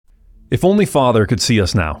If only Father could see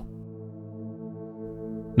us now.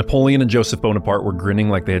 Napoleon and Joseph Bonaparte were grinning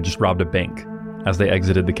like they had just robbed a bank as they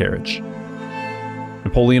exited the carriage.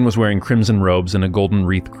 Napoleon was wearing crimson robes and a golden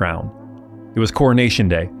wreath crown. It was Coronation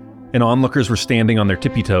Day, and onlookers were standing on their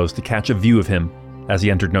tippy toes to catch a view of him as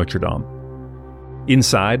he entered Notre Dame.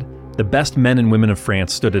 Inside, the best men and women of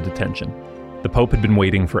France stood at attention. The Pope had been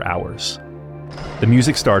waiting for hours. The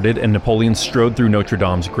music started, and Napoleon strode through Notre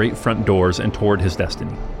Dame's great front doors and toward his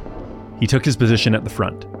destiny. He took his position at the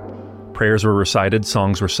front. Prayers were recited,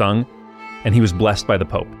 songs were sung, and he was blessed by the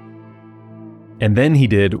Pope. And then he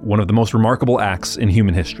did one of the most remarkable acts in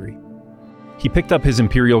human history. He picked up his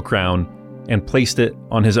imperial crown and placed it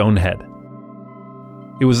on his own head.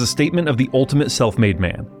 It was a statement of the ultimate self-made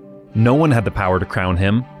man. No one had the power to crown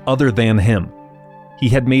him other than him. He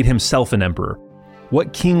had made himself an emperor.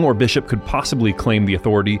 What king or bishop could possibly claim the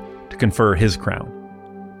authority to confer his crown?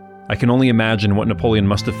 I can only imagine what Napoleon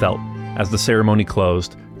must have felt as the ceremony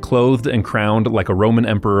closed, clothed and crowned like a Roman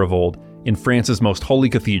emperor of old in France's most holy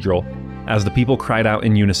cathedral, as the people cried out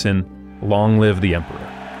in unison, "Long live the Emperor."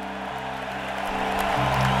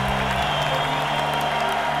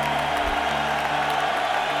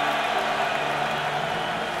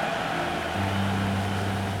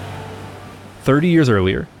 "30 years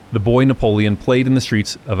earlier, the boy Napoleon played in the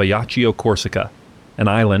streets of Ajaccio, Corsica, an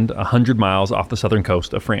island 100 miles off the southern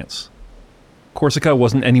coast of France. Corsica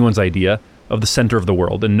wasn't anyone's idea of the center of the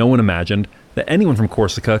world, and no one imagined that anyone from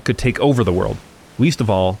Corsica could take over the world, least of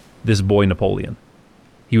all, this boy Napoleon.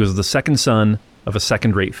 He was the second son of a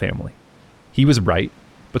second-rate family. He was bright,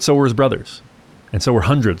 but so were his brothers, and so were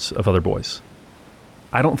hundreds of other boys.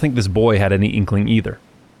 I don't think this boy had any inkling either.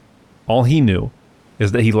 All he knew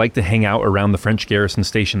is that he liked to hang out around the French garrison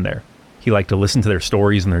station there. He liked to listen to their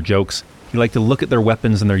stories and their jokes. He liked to look at their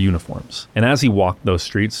weapons and their uniforms. And as he walked those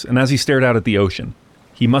streets, and as he stared out at the ocean,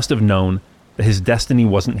 he must have known that his destiny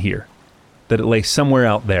wasn't here, that it lay somewhere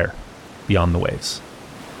out there, beyond the waves.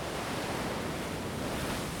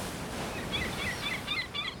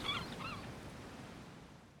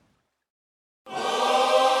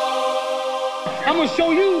 I'm gonna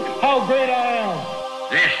show you how great I am.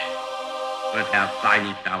 This was our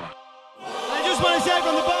tiny tower. I just want to say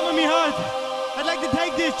from the bottom of my heart, I'd like to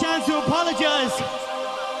take this chance to apologize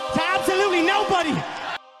to absolutely nobody.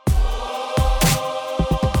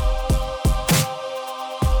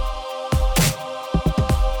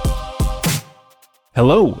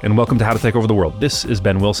 Hello, and welcome to How to Take Over the World. This is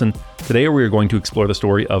Ben Wilson. Today we are going to explore the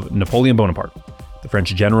story of Napoleon Bonaparte, the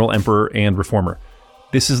French general, emperor, and reformer.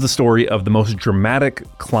 This is the story of the most dramatic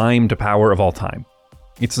climb to power of all time.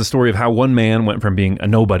 It's the story of how one man went from being a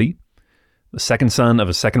nobody, the second son of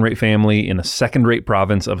a second-rate family in a second-rate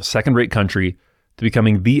province of a second-rate country, to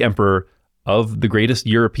becoming the emperor of the greatest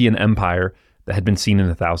European empire that had been seen in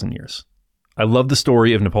 1,000 years. I love the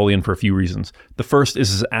story of Napoleon for a few reasons. The first is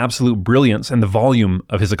his absolute brilliance and the volume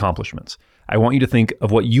of his accomplishments. I want you to think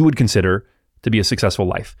of what you would consider to be a successful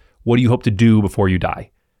life. What do you hope to do before you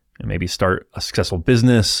die? And maybe start a successful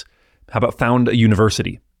business. How about found a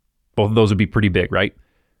university? Both of those would be pretty big, right?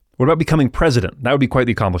 What about becoming president? That would be quite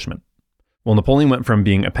the accomplishment. Well, Napoleon went from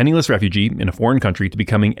being a penniless refugee in a foreign country to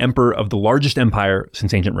becoming emperor of the largest empire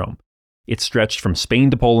since ancient Rome. It stretched from Spain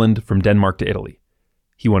to Poland, from Denmark to Italy.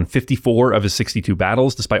 He won 54 of his 62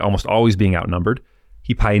 battles, despite almost always being outnumbered.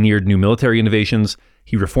 He pioneered new military innovations.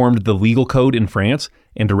 He reformed the legal code in France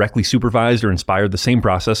and directly supervised or inspired the same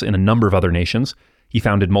process in a number of other nations. He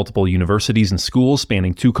founded multiple universities and schools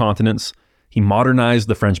spanning 2 continents. He modernized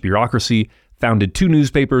the French bureaucracy, founded 2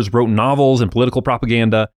 newspapers, wrote novels and political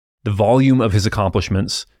propaganda. The volume of his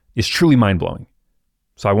accomplishments is truly mind-blowing.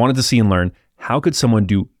 So I wanted to see and learn, how could someone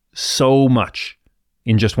do so much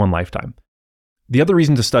in just one lifetime? The other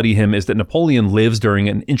reason to study him is that Napoleon lives during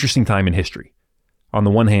an interesting time in history. On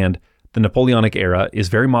the one hand, the Napoleonic era is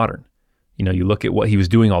very modern. You look at what he was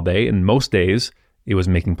doing all day, and most days it was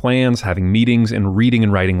making plans, having meetings, and reading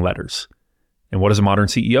and writing letters. And what does a modern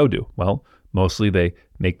CEO do? Well, mostly they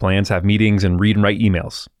make plans, have meetings, and read and write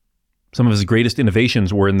emails. Some of his greatest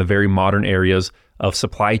innovations were in the very modern areas of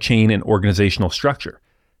supply chain and organizational structure.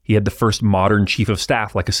 He had the first modern chief of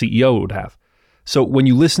staff like a CEO would have. So when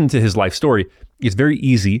you listen to his life story, it's very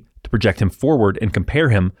easy to project him forward and compare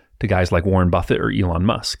him to guys like Warren Buffett or Elon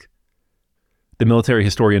Musk. The military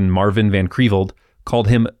historian Marvin van Creveld called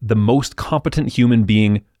him the most competent human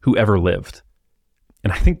being who ever lived.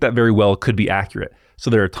 And I think that very well could be accurate. So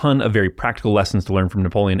there are a ton of very practical lessons to learn from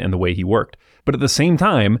Napoleon and the way he worked. But at the same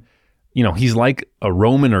time, he's like a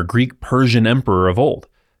Roman or Greek Persian emperor of old.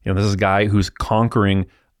 This is a guy who's conquering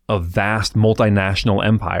a vast multinational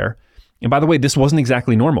empire. And by the way, this wasn't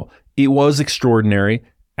exactly normal. It was extraordinary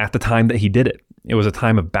at the time that he did it. It was a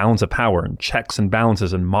time of balance of power and checks and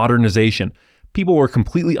balances and modernization. People were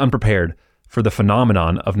completely unprepared for the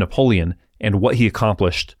phenomenon of Napoleon, and what he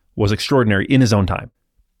accomplished was extraordinary in his own time.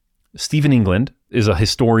 Stephen England is a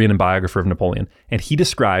historian and biographer of Napoleon, and he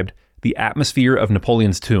described the atmosphere of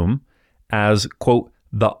Napoleon's tomb as, quote,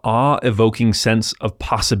 the awe-evoking sense of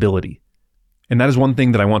possibility. And that is one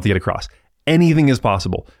thing that I want to get across. Anything is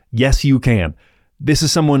possible. Yes, you can. This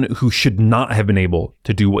is someone who should not have been able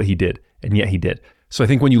to do what he did, and yet he did. So I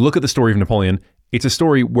think when you look at the story of Napoleon, it's a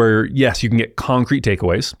story where, yes, you can get concrete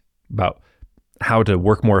takeaways about how to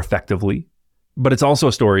work more effectively, but it's also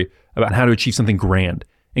a story about how to achieve something grand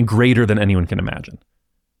and greater than anyone can imagine.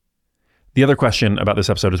 The other question about this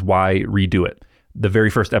episode is why redo it? The very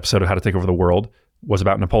first episode of How to Take Over the World was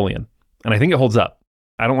about Napoleon, and I think it holds up.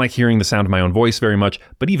 I don't like hearing the sound of my own voice very much,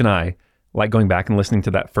 but even I like going back and listening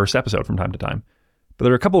to that first episode from time to time. But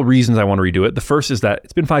there are a couple of reasons I want to redo it. The first is that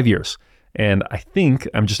it's been 5 years, and I think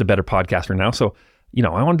I'm just a better podcaster now. So,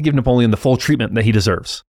 I wanted to give Napoleon the full treatment that he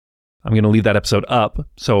deserves. I'm going to leave that episode up.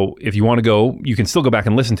 So if you want to go, you can still go back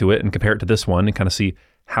and listen to it and compare it to this one and kind of see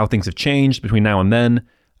how things have changed between now and then,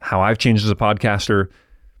 how I've changed as a podcaster,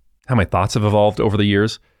 how my thoughts have evolved over the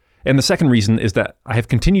years. And the second reason is that I have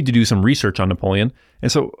continued to do some research on Napoleon.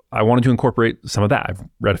 And so I wanted to incorporate some of that. I've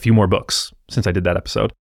read a few more books since I did that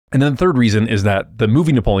episode. And then the third reason is that the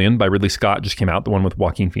movie Napoleon by Ridley Scott just came out, the one with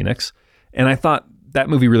Joaquin Phoenix. And I thought that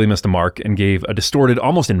movie really missed a mark and gave a distorted,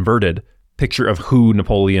 almost inverted picture of who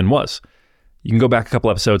Napoleon was. You can go back a couple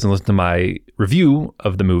episodes and listen to my review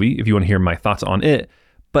of the movie if you want to hear my thoughts on it.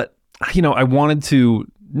 But, I wanted to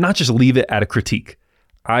not just leave it at a critique.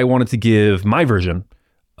 I wanted to give my version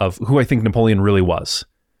of who I think Napoleon really was.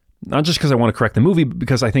 Not just because I want to correct the movie, but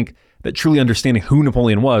because I think that truly understanding who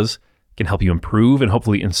Napoleon was can help you improve and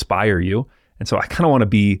hopefully inspire you. And so I kind of want to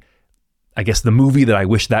be, I guess, the movie that I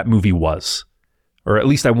wish that movie was. Or at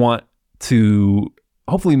least I want to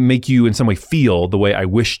hopefully make you in some way feel the way I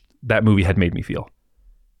wish that movie had made me feel.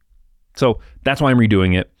 So that's why I'm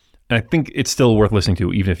redoing it. And I think it's still worth listening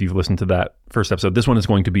to, even if you've listened to that first episode. This one is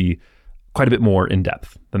going to be quite a bit more in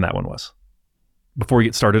depth than that one was. Before we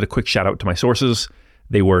get started, a quick shout out to my sources.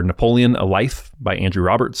 They were Napoleon, A Life by Andrew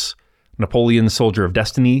Roberts, Napoleon, Soldier of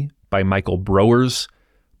Destiny by Michael Browers,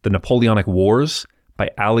 The Napoleonic Wars by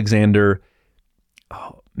Alexander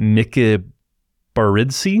Mikibaridze.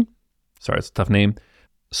 Sorry, it's a tough name.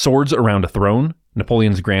 Swords Around a Throne,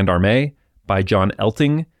 Napoleon's Grand Armée by John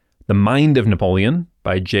Elting, The Mind of Napoleon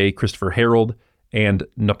by J. Christopher Harold, and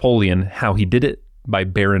Napoleon, How He Did It by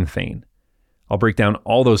Baron Fane. I'll break down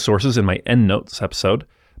all those sources in my endnotes episode,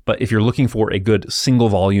 but if you're looking for a good single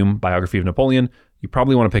volume biography of Napoleon, you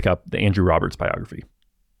probably want to pick up the Andrew Roberts biography.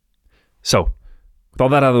 So, with all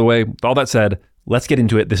that out of the way, with all that said, let's get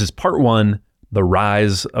into it. This is part 1, The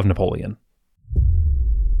Rise of Napoleon.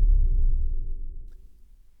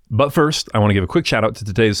 But first, I want to give a quick shout out to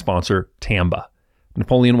today's sponsor, Tamba.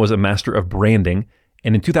 Napoleon was a master of branding,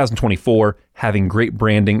 and in 2024, having great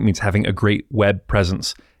branding means having a great web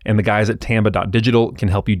presence, and the guys at Tamba.digital can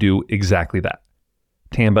help you do exactly that.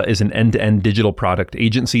 Tamba is an end-to-end digital product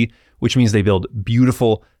agency, which means they build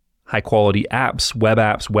beautiful, high-quality apps,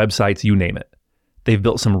 websites, you name it. They've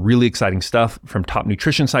built some really exciting stuff, from top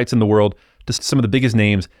nutrition sites in the world to some of the biggest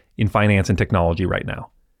names in finance and technology right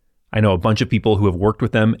now. I know a bunch of people who have worked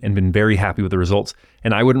with them and been very happy with the results,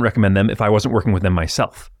 and I wouldn't recommend them if I wasn't working with them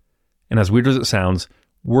myself. And as weird as it sounds,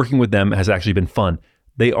 working with them has actually been fun.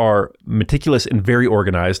 They are meticulous and very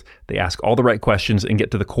organized. They ask all the right questions and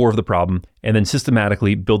get to the core of the problem, and then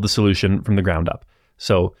systematically build the solution from the ground up.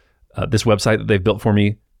 So this website that they've built for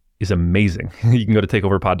me is amazing. You can go to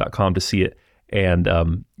takeoverpod.com to see it,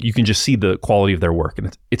 and you can just see the quality of their work,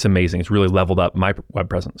 and it's amazing. It's really leveled up my web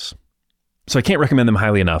presence. So I can't recommend them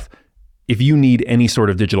highly enough. If you need any sort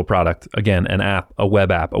of digital product, again, an app, a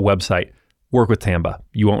website, work with Tamba.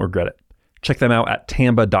 You won't regret it. Check them out at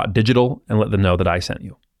tamba.digital and let them know that I sent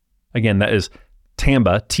you. Again, that is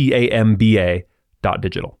Tamba, Tamba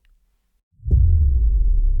 .digital.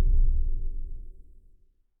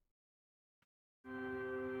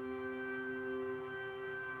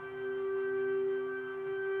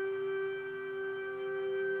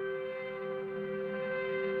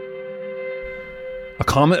 A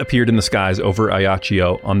comet appeared in the skies over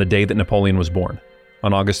Ajaccio on the day that Napoleon was born,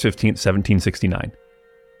 on August 15th, 1769.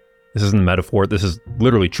 This isn't a metaphor, this is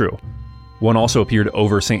literally true. One also appeared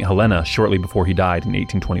over St. Helena shortly before he died in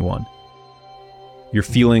 1821. Your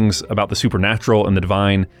feelings about the supernatural and the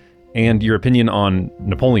divine, and your opinion on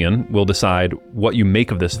Napoleon will decide what you make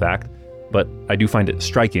of this fact, but I do find it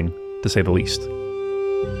striking, to say the least.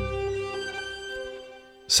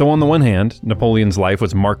 So on the one hand, Napoleon's life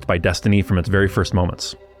was marked by destiny from its very first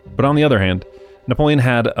moments. But on the other hand, Napoleon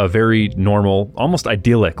had a very normal, almost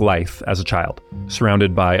idyllic life as a child,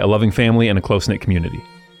 surrounded by a loving family and a close-knit community.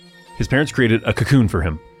 His parents created a cocoon for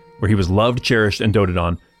him, where he was loved, cherished, and doted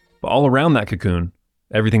on, but all around that cocoon,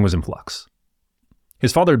 everything was in flux.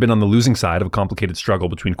 His father had been on the losing side of a complicated struggle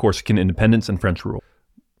between Corsican independence and French rule.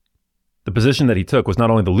 The position that he took was not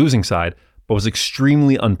only the losing side, but was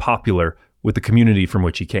extremely unpopular with the community from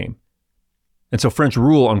which he came. And so French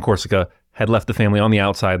rule on Corsica had left the family on the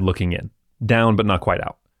outside looking in, down but not quite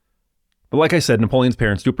out. But like I said, Napoleon's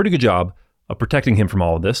parents do a pretty good job of protecting him from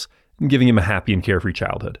all of this and giving him a happy and carefree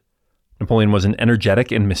childhood. Napoleon was an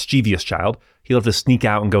energetic and mischievous child. He loved to sneak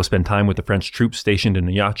out and go spend time with the French troops stationed in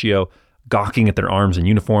Ajaccio, gawking at their arms and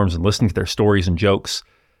uniforms and listening to their stories and jokes.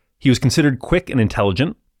 He was considered quick and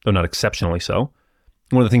intelligent, though not exceptionally so.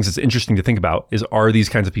 One of the things that's interesting to think about is, are these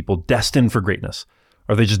kinds of people destined for greatness?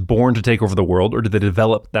 Are they just born to take over the world, or did they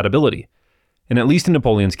develop that ability? And at least in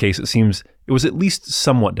Napoleon's case, it seems it was at least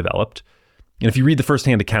somewhat developed. And if you read the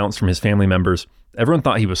first-hand accounts from his family members, everyone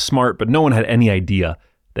thought he was smart, but no one had any idea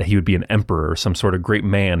that he would be an emperor or some sort of great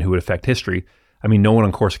man who would affect history. I mean, no one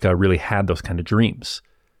on Corsica really had those kind of dreams.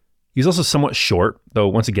 He's also somewhat short, though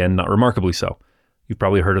once again, not remarkably so. You've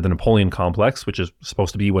probably heard of the Napoleon complex, which is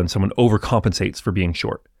supposed to be when someone overcompensates for being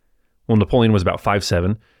short. Well, Napoleon was about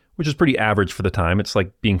 5'7", which is pretty average for the time. It's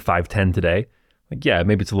like being 5'10" today. Like, yeah,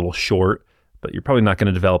 maybe it's a little short, but you're probably not going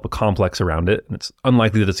to develop a complex around it. And it's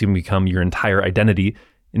unlikely that it's going to become your entire identity.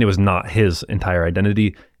 And it was not his entire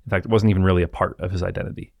identity. In fact, it wasn't even really a part of his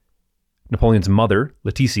identity. Napoleon's mother,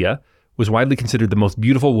 Laetitia, was widely considered the most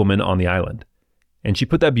beautiful woman on the island. And she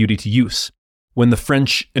put that beauty to use. When the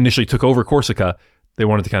French initially took over Corsica, they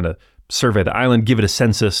wanted to kind of survey the island, give it a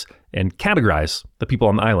census, and categorize the people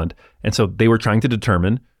on the island. And so they were trying to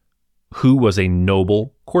determine who was a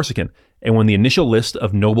noble Corsican. And when the initial list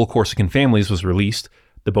of noble Corsican families was released,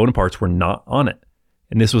 the Bonapartes were not on it.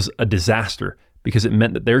 And this was a disaster because it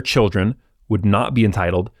meant that their children would not be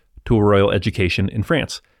entitled to a royal education in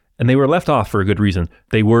France. And they were left off for a good reason.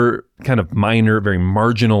 They were kind of minor, very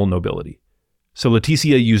marginal nobility. So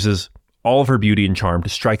Laetitia uses all of her beauty and charm to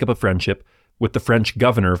strike up a friendship with the French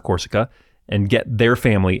governor of Corsica and get their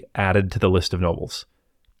family added to the list of nobles.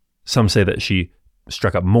 Some say that she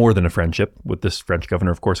struck up more than a friendship with this French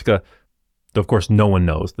governor of Corsica, though of course no one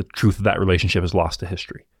knows. The truth of that relationship is lost to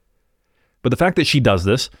history. But the fact that she does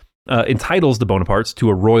this entitles the Bonapartes to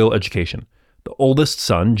a royal education. The oldest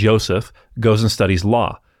son, Joseph, goes and studies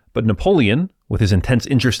law, but Napoleon, with his intense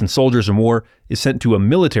interest in soldiers and war, is sent to a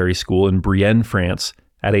military school in Brienne, France,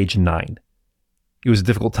 at age 9. It was a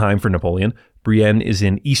difficult time for Napoleon. Brienne is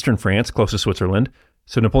in eastern France, close to Switzerland,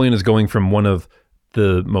 so Napoleon is going from one of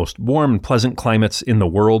the most warm and pleasant climates in the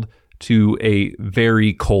world to a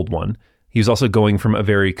very cold one. He's also going from a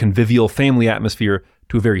very convivial family atmosphere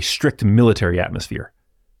to a very strict military atmosphere.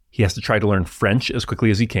 He has to try to learn French as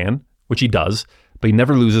quickly as he can, which he does, but he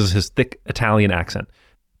never loses his thick Italian accent.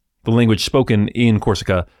 The language spoken in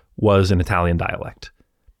Corsica was an Italian dialect.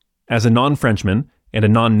 As a non-Frenchman and a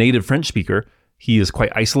non-native French speaker, he is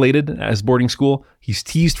quite isolated at his boarding school. He's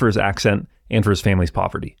teased for his accent and for his family's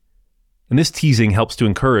poverty. And this teasing helps to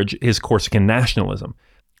encourage his Corsican nationalism.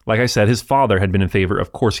 Like I said, his father had been in favor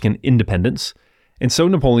of Corsican independence. And so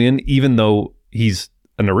Napoleon, even though he's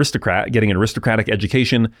an aristocrat, getting an aristocratic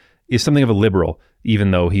education, is something of a liberal, even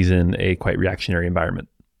though he's in a quite reactionary environment.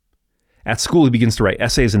 At school, he begins to write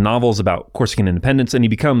essays and novels about Corsican independence, and he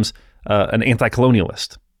becomes an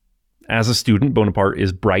anti-colonialist. As a student, Bonaparte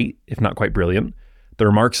is bright, if not quite brilliant. The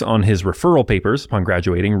remarks on his referral papers upon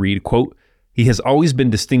graduating read, quote, "He has always been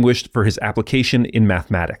distinguished for his application in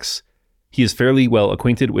mathematics. He is fairly well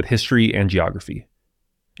acquainted with history and geography."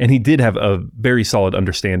 And he did have a very solid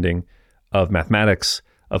understanding of mathematics,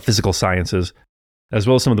 of physical sciences, as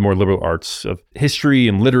well as some of the more liberal arts of history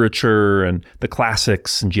and literature and the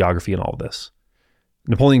classics and geography and all of this.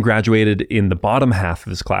 Napoleon graduated in the bottom half of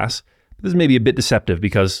his class. This is maybe a bit deceptive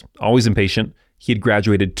because, always impatient, he had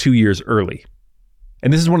graduated 2 years early.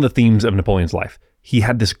 And this is one of the themes of Napoleon's life. He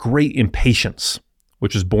had this great impatience,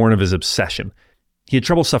 which was born of his obsession. He had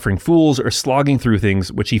trouble suffering fools or slogging through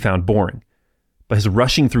things which he found boring. But his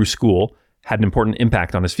rushing through school had an important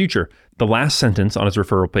impact on his future. The last sentence on his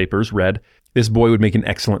referral papers read, "This boy would make an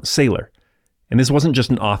excellent sailor." And this wasn't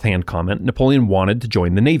just an offhand comment. Napoleon wanted to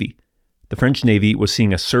join the Navy. The French Navy was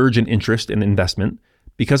seeing a surge in interest and investment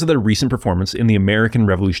because of their recent performance in the American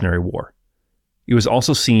Revolutionary War. It was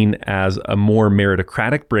also seen as a more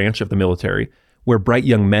meritocratic branch of the military, where bright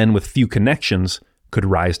young men with few connections could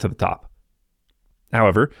rise to the top.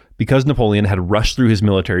 However, because Napoleon had rushed through his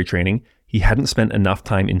military training, he hadn't spent enough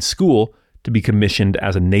time in school to be commissioned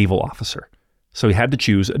as a naval officer, so he had to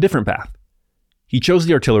choose a different path. He chose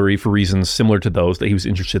the artillery for reasons similar to those that he was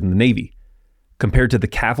interested in the Navy. Compared to the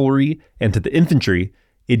cavalry and to the infantry,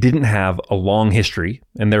 it didn't have a long history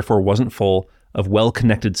and therefore wasn't full of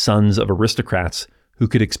well-connected sons of aristocrats who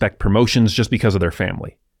could expect promotions just because of their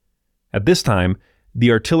family. At this time,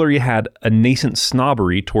 the artillery had a nascent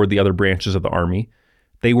snobbery toward the other branches of the army.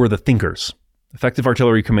 They were the thinkers. Effective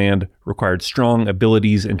artillery command required strong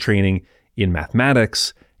abilities and training in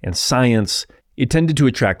mathematics and science. It tended to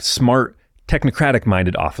attract smart,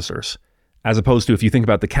 technocratic-minded officers, as opposed to, if you think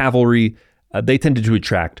about the cavalry, they tended to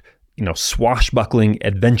attract, swashbuckling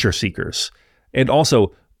adventure seekers, and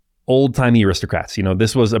also old-timey aristocrats.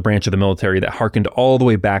 This was a branch of the military that harkened all the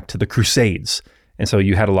way back to the Crusades, and so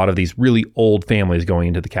you had a lot of these really old families going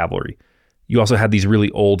into the cavalry. You also had these really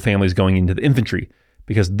old families going into the infantry,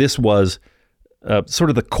 because this was sort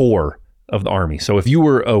of the core of the army. So if you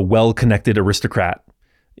were a well-connected aristocrat,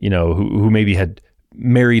 who maybe had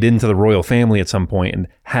married into the royal family at some point and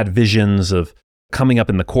had visions of coming up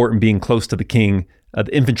in the court and being close to the king,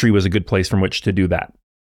 the infantry was a good place from which to do that.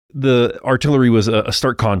 The artillery was a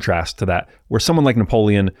stark contrast to that, where someone like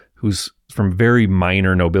Napoleon, who's from very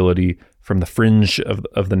minor nobility, from the fringe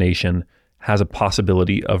of the nation, has a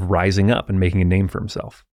possibility of rising up and making a name for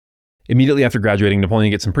himself. Immediately after graduating,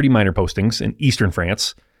 Napoleon gets some pretty minor postings in eastern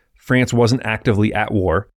France. France wasn't actively at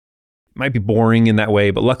war. It might be boring in that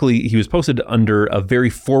way, but luckily he was posted under a very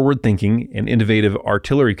forward-thinking and innovative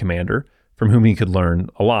artillery commander from whom he could learn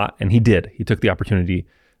a lot, and he did. He took the opportunity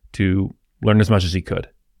to learn as much as he could.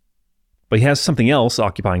 But he has something else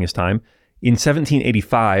occupying his time. In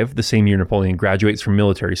 1785, the same year Napoleon graduates from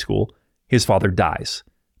military school, his father dies,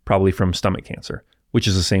 probably from stomach cancer, which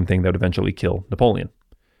is the same thing that would eventually kill Napoleon.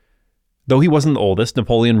 Though he wasn't the oldest,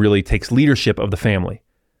 Napoleon really takes leadership of the family.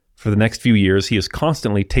 For the next few years, he is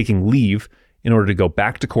constantly taking leave in order to go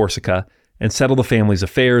back to Corsica and settle the family's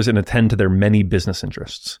affairs and attend to their many business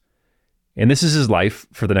interests. And this is his life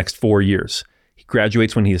for the next 4 years. He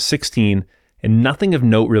graduates when he is 16, and nothing of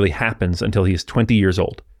note really happens until he is 20 years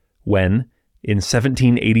old, when, in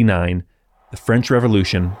 1789, the French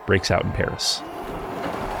Revolution breaks out in Paris.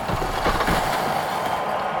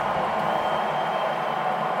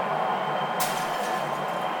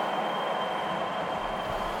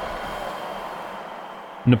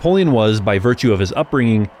 Napoleon was, by virtue of his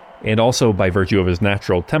upbringing and also by virtue of his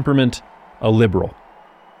natural temperament, a liberal.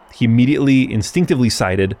 He immediately, instinctively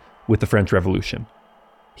sided with the French Revolution.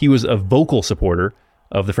 He was a vocal supporter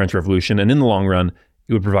of the French Revolution, and in the long run,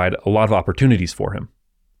 it would provide a lot of opportunities for him.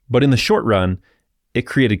 But in the short run, it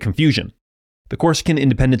created confusion. The Corsican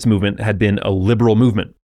independence movement had been a liberal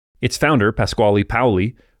movement. Its founder, Pasquale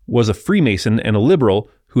Paoli, was a Freemason and a liberal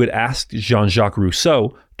who had asked Jean-Jacques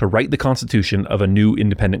Rousseau to write the constitution of a new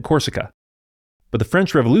independent Corsica. But the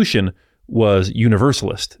French Revolution was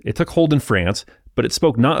universalist. It took hold in France, but it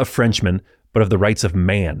spoke not of Frenchmen, but of the rights of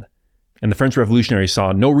man. And the French revolutionaries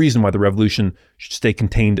saw no reason why the revolution should stay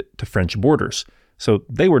contained to French borders. So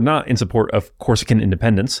they were not in support of Corsican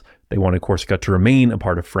independence. They wanted Corsica to remain a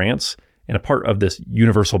part of France and a part of this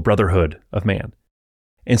universal brotherhood of man.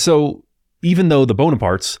 And so even though the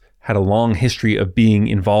Bonapartes had a long history of being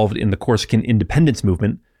involved in the Corsican independence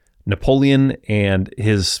movement, Napoleon and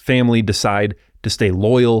his family decide to stay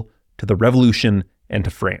loyal to the revolution and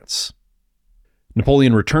to France.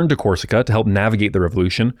 Napoleon returned to Corsica to help navigate the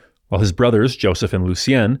revolution, while his brothers, Joseph and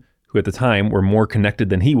Lucien, who at the time were more connected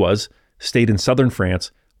than he was, stayed in southern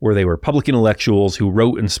France, where they were public intellectuals who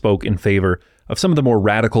wrote and spoke in favor of some of the more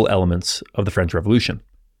radical elements of the French Revolution.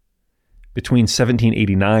 Between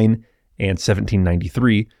 1789 and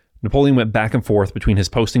 1793, Napoleon went back and forth between his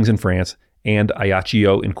postings in France and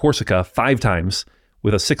Ajaccio in Corsica 5 times,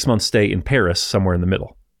 with a 6-month stay in Paris somewhere in the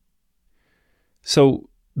middle. So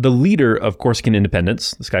the leader of Corsican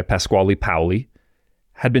independence, this guy Pasquale Paoli,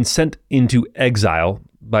 had been sent into exile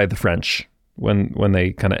by the French when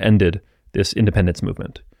they kind of ended this independence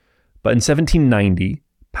movement. But in 1790,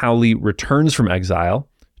 Paoli returns from exile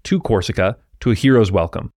to Corsica to a hero's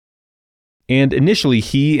welcome. And initially,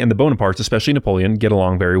 he and the Bonapartes, especially Napoleon, get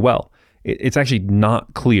along very well. It's actually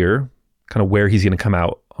not clear kind of where he's going to come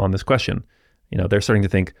out on this question. They're starting to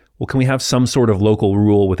think, well, can we have some sort of local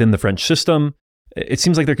rule within the French system? It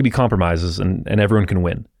seems like there could be compromises and everyone can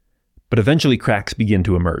win. But eventually cracks begin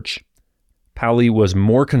to emerge. Paoli was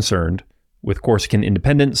more concerned with Corsican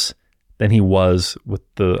independence than he was with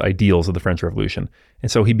the ideals of the French Revolution.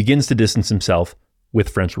 And so he begins to distance himself with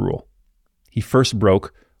French rule. He first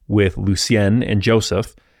broke with Lucien and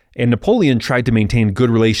Joseph, and Napoleon tried to maintain good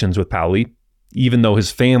relations with Paoli, even though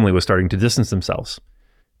his family was starting to distance themselves.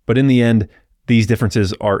 But in the end, these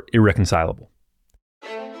differences are irreconcilable.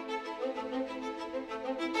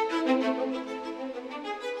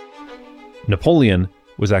 Napoleon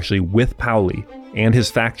was actually with Paoli and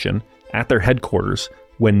his faction at their headquarters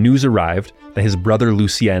when news arrived that his brother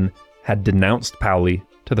Lucien had denounced Paoli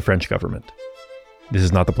to the French government. This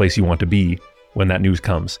is not the place you want to be when that news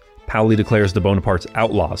comes. Paoli declares the Bonapartes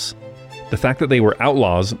outlaws. The fact that they were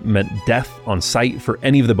outlaws meant death on sight for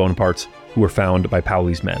any of the Bonapartes who were found by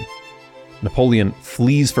Paoli's men. Napoleon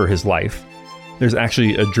flees for his life. There's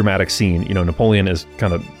actually a dramatic scene. Napoleon is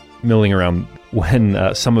kind of milling around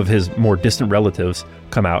when some of his more distant relatives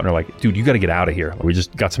come out and are like, dude, you got to get out of here. We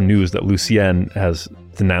just got some news that Lucien has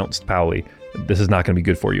denounced Paoli. This is not going to be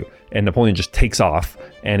good for you. And Napoleon just takes off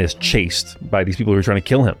and is chased by these people who are trying to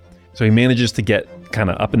kill him. So he manages to get kind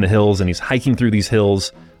of up in the hills, and he's hiking through these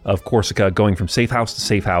hills of Corsica, going from safe house to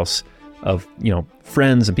safe house of,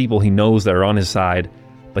 friends and people he knows that are on his side,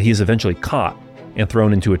 but he is eventually caught and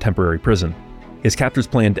thrown into a temporary prison. His captors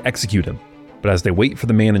plan to execute him, but as they wait for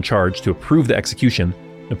the man in charge to approve the execution,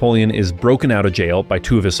 Napoleon is broken out of jail by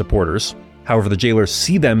two of his supporters. However, the jailers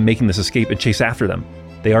see them making this escape and chase after them.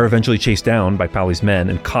 They are eventually chased down by Paoli's men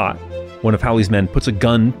and caught. One of Paoli's men puts a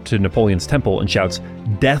gun to Napoleon's temple and shouts,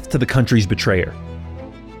 "Death to the country's betrayer."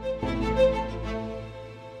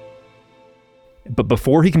 But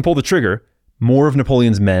before he can pull the trigger, more of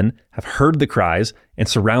Napoleon's men have heard the cries and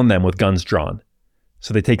surround them with guns drawn.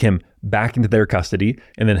 So they take him back into their custody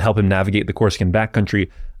and then help him navigate the Corsican backcountry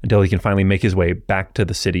until he can finally make his way back to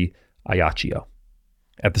the city Ajaccio.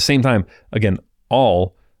 At the same time, again,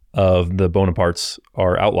 all of the Bonapartes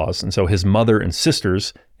are outlaws, and so his mother and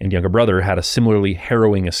sisters and younger brother had a similarly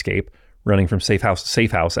harrowing escape, running from safe house to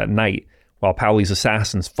safe house at night, while Paoli's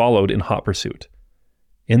assassins followed in hot pursuit.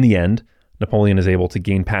 In the end, Napoleon is able to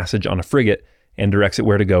gain passage on a frigate and directs it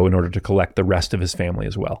where to go in order to collect the rest of his family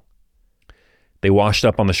as well. They washed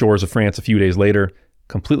up on the shores of France a few days later,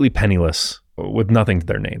 completely penniless, with nothing to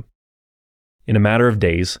their name. In a matter of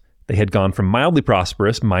days, they had gone from mildly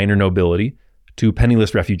prosperous minor nobility to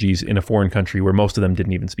penniless refugees in a foreign country where most of them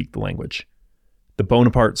didn't even speak the language. The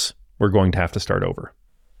Bonapartes were going to have to start over.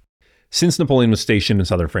 Since Napoleon was stationed in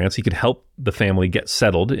southern France, he could help the family get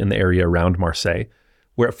settled in the area around Marseille,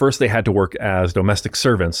 where at first they had to work as domestic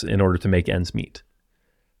servants in order to make ends meet.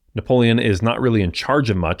 Napoleon is not really in charge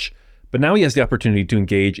of much, but now he has the opportunity to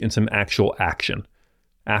engage in some actual action.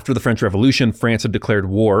 After the French Revolution, France had declared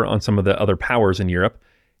war on some of the other powers in Europe,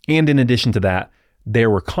 and in addition to that, there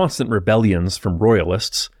were constant rebellions from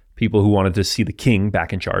royalists, people who wanted to see the king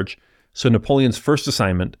back in charge. So Napoleon's first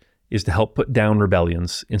assignment is to help put down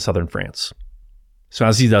rebellions in southern France. So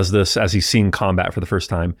as he does this, as he's seeing combat for the first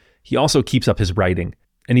time, he also keeps up his writing.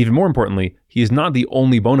 And even more importantly, he is not the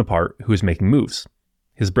only Bonaparte who is making moves.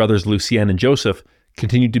 His brothers Lucien and Joseph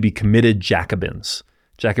continued to be committed Jacobins.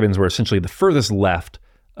 Jacobins were essentially the furthest left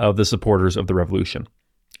of the supporters of the revolution.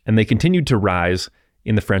 And they continued to rise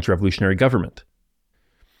in the French revolutionary government.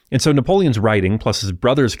 And so Napoleon's writing, plus his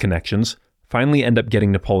brother's connections, finally end up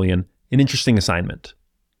getting Napoleon an interesting assignment.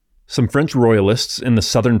 Some French royalists in the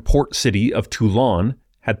southern port city of Toulon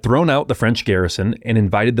had thrown out the French garrison and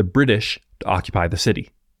invited the British to occupy the city.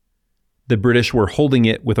 The British were holding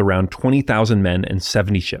it with around 20,000 men and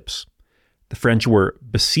 70 ships. The French were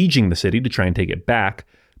besieging the city to try and take it back,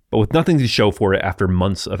 but with nothing to show for it after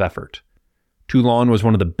months of effort. Toulon was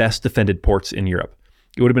one of the best defended ports in Europe.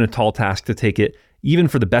 It would have been a tall task to take it, even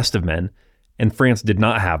for the best of men, and France did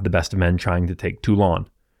not have the best of men trying to take Toulon.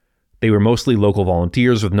 They were mostly local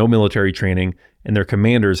volunteers with no military training, and their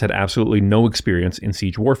commanders had absolutely no experience in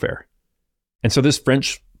siege warfare. And so this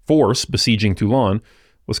French force besieging Toulon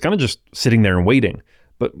was kind of just sitting there and waiting.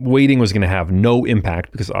 But waiting was going to have no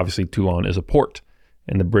impact because obviously Toulon is a port,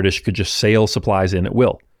 and the British could just sail supplies in at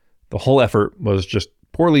will. The whole effort was just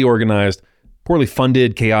poorly organized, poorly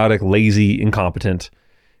funded, chaotic, lazy, incompetent.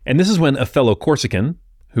 And this is when a fellow Corsican,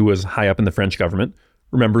 who was high up in the French government,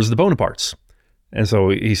 remembers the Bonapartes. And so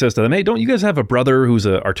he says to them, "Hey, don't you guys have a brother who's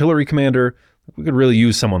an artillery commander? We could really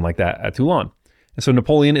use someone like that at Toulon." And so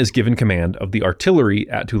Napoleon is given command of the artillery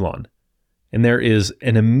at Toulon. And there is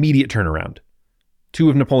an immediate turnaround. Two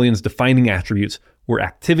of Napoleon's defining attributes were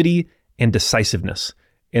activity and decisiveness.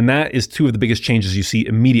 And that is two of the biggest changes you see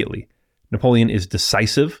immediately. Napoleon is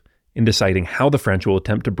decisive in deciding how the French will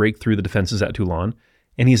attempt to break through the defenses at Toulon,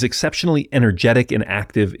 and he is exceptionally energetic and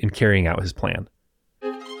active in carrying out his plan.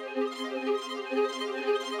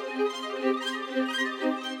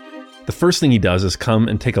 The first thing he does is come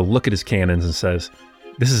and take a look at his cannons and says,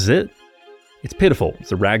 "This is it? It's pitiful.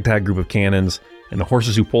 It's a ragtag group of cannons, and the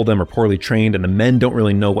horses who pull them are poorly trained, and the men don't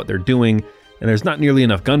really know what they're doing, and there's not nearly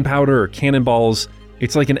enough gunpowder or cannonballs,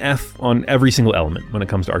 It's like an F on every single element when it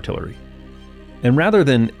comes to artillery. And rather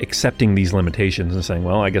than accepting these limitations and saying,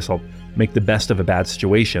 well, I guess I'll make the best of a bad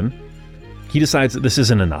situation, he decides that this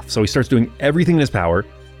isn't enough. So he starts doing everything in his power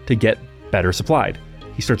to get better supplied.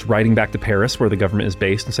 He starts writing back to Paris, where the government is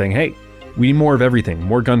based, and saying, hey, we need more of everything,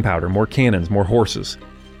 more gunpowder, more cannons, more horses.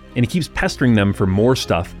 And he keeps pestering them for more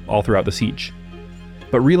stuff all throughout the siege.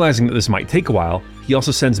 But realizing that this might take a while, he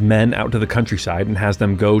also sends men out to the countryside and has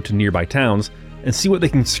them go to nearby towns and see what they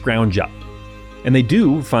can scrounge up. And they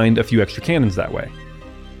do find a few extra cannons that way.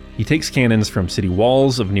 He takes cannons from city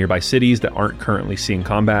walls of nearby cities that aren't currently seeing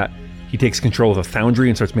combat. He takes control of a foundry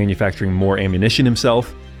and starts manufacturing more ammunition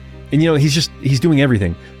himself. And he's doing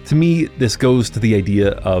everything. To me, this goes to the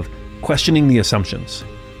idea of questioning the assumptions.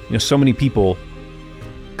 So many people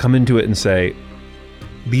come into it and say,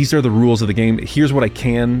 these are the rules of the game. Here's what I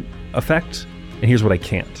can affect, and here's what I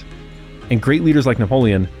can't. And great leaders like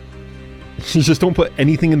Napoleon just don't put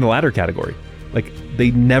anything in the latter category. Like,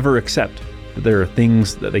 they never accept that there are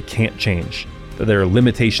things that they can't change, that there are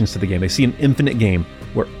limitations to the game. They see an infinite game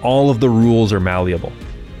where all of the rules are malleable.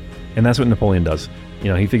 And that's what Napoleon does.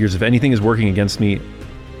 He figures if anything is working against me,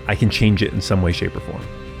 I can change it in some way, shape, or form.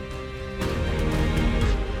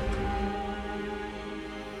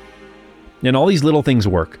 And all these little things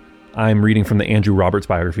work. I'm reading from the Andrew Roberts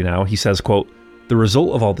biography now. He says, quote, "The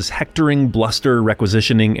result of all this hectoring, bluster,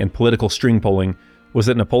 requisitioning, and political string pulling was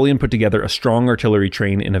that Napoleon put together a strong artillery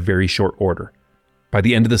train in a very short order. By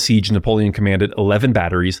the end of the siege, Napoleon commanded 11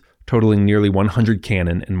 batteries, totaling nearly 100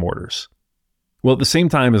 cannon and mortars." Well, at the same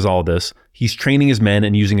time as all this, he's training his men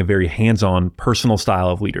and using a very hands-on, personal style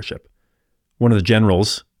of leadership. One of the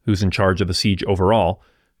generals, who's in charge of the siege overall,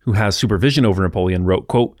 who has supervision over Napoleon, wrote,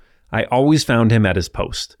 quote, "I always found him at his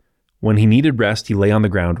post. When he needed rest, he lay on the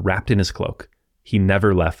ground wrapped in his cloak. He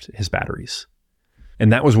never left his batteries."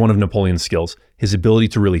 And that was one of Napoleon's skills, his ability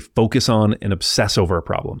to really focus on and obsess over a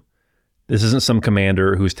problem. This isn't some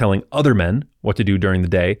commander who's telling other men what to do during the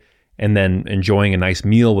day and then enjoying a nice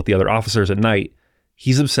meal with the other officers at night.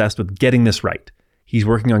 He's obsessed with getting this right. He's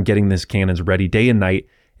working on getting his cannons ready day and night,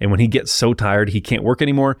 and when he gets so tired he can't work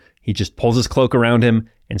anymore, he just pulls his cloak around him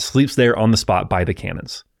and sleeps there on the spot by the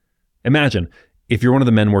cannons. Imagine, if you're one of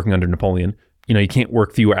the men working under Napoleon, you can't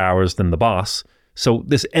work fewer hours than the boss, so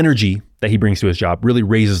this energy that he brings to his job really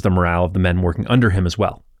raises the morale of the men working under him as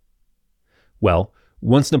well. Well,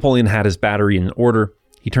 once Napoleon had his battery in order,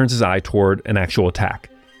 he turns his eye toward an actual attack.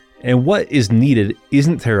 And what is needed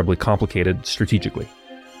isn't terribly complicated strategically.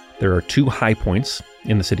 There are 2 high points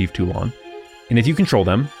in the city of Toulon, and if you control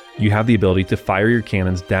them, you have the ability to fire your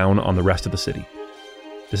cannons down on the rest of the city.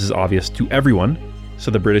 This is obvious to everyone,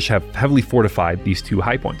 so the British have heavily fortified these 2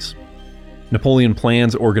 high points. Napoleon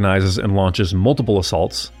plans, organizes, and launches multiple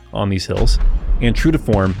assaults on these hills, and true to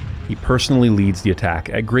form, he personally leads the attack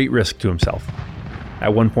at great risk to himself.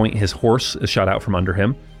 At one point, his horse is shot out from under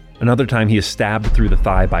him. Another time, he is stabbed through the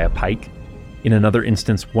thigh by a pike. In another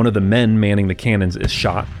instance, one of the men manning the cannons is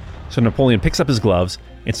shot, so Napoleon picks up his gloves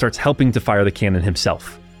and starts helping to fire the cannon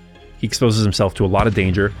himself. He exposes himself to a lot of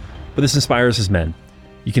danger, but this inspires his men.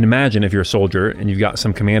 You can imagine if you're a soldier and you've got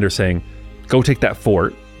some commander saying, "Go take that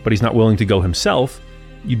fort," but he's not willing to go himself,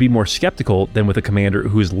 you'd be more skeptical than with a commander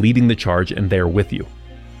who is leading the charge and there with you.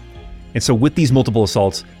 And so with these multiple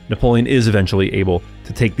assaults, Napoleon is eventually able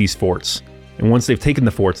to take these forts. And once they've taken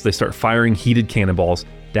the forts, they start firing heated cannonballs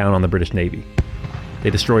down on the British Navy. They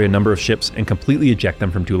destroy a number of ships and completely eject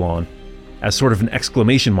them from Toulon. As sort of an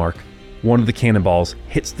exclamation mark, one of the cannonballs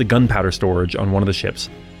hits the gunpowder storage on one of the ships,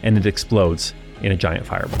 and it explodes in a giant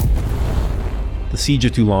fireball. The siege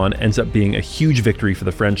of Toulon ends up being a huge victory for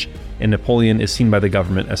the French, and Napoleon is seen by the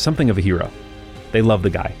government as something of a hero. They love the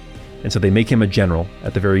guy, and so they make him a general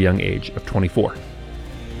at the very young age of 24.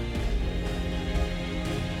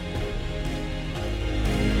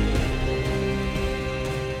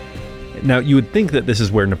 Now, you would think that this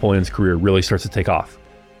is where Napoleon's career really starts to take off,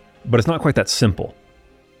 but it's not quite that simple.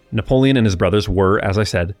 Napoleon and his brothers were, as I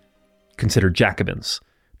said, considered Jacobins.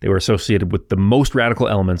 They were associated with the most radical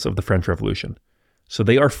elements of the French Revolution. So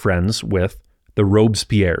they are friends with the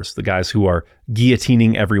Robespierres, the guys who are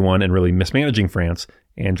guillotining everyone and really mismanaging France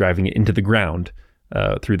and driving it into the ground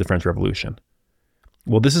through the French Revolution.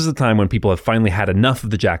 Well, this is the time when people have finally had enough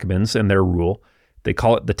of the Jacobins and their rule. They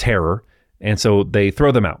call it the Terror, and so they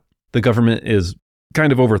throw them out. The government is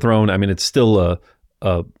kind of overthrown. I mean, it's still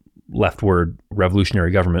a leftward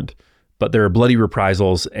revolutionary government, but there are bloody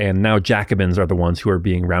reprisals, and now Jacobins are the ones who are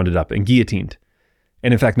being rounded up and guillotined.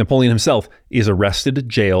 And in fact, Napoleon himself is arrested,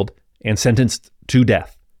 jailed, and sentenced to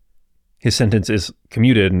death. His sentence is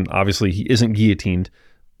commuted, and obviously he isn't guillotined,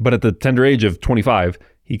 but at the tender age of 25,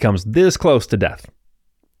 he comes this close to death.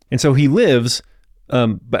 And so he lives,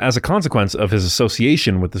 but as a consequence of his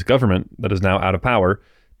association with this government that is now out of power,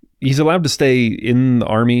 he's allowed to stay in the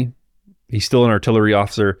army. He's still an artillery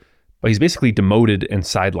officer, but he's basically demoted and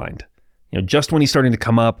sidelined. Just when he's starting to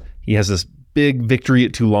come up, he has this big victory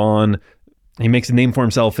at Toulon. He makes a name for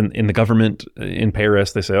himself in the government in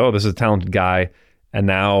Paris. They say, oh, this is a talented guy. And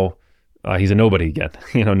now he's a nobody again.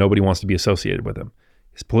 Nobody wants to be associated with him.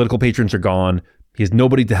 His political patrons are gone. He has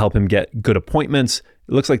nobody to help him get good appointments.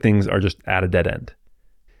 It looks like things are just at a dead end.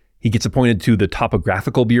 He gets appointed to the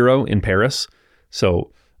Topographical Bureau in Paris.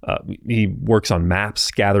 So he works on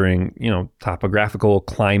maps, gathering, topographical,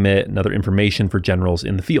 climate, and other information for generals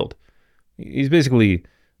in the field. He's basically,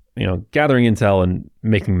 gathering intel and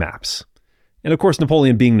making maps. And of course,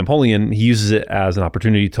 Napoleon being Napoleon, he uses it as an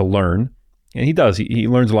opportunity to learn. And he does. He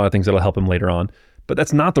learns a lot of things that'll help him later on. But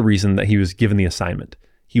that's not the reason that he was given the assignment.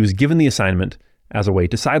 He was given the assignment as a way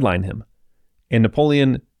to sideline him. And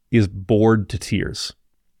Napoleon is bored to tears.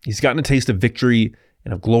 He's gotten a taste of victory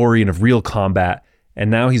and of glory and of real combat.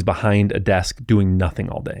 And now he's behind a desk doing nothing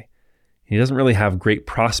all day. He doesn't really have great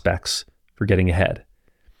prospects for getting ahead.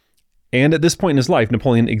 And at this point in his life,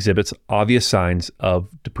 Napoleon exhibits obvious signs of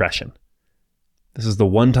depression. This is the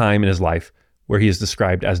one time in his life where he is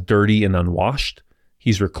described as dirty and unwashed.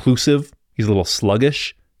 He's reclusive. He's a little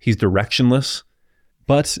sluggish. He's directionless.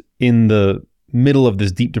 But in the middle of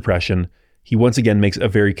this deep depression, he once again makes a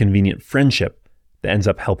very convenient friendship that ends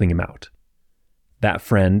up helping him out. That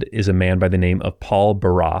friend is a man by the name of Paul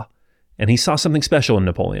Barras, and he saw something special in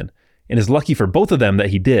Napoleon, and is lucky for both of them that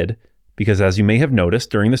he did, because as you may have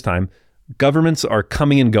noticed during this time, governments are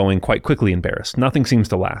coming and going quite quickly in Paris. Nothing seems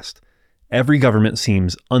to last. Every government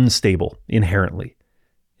seems unstable inherently,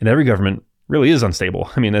 and every government really is unstable.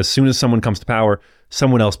 As soon as someone comes to power,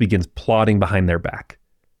 someone else begins plotting behind their back.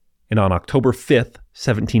 And on October 5th,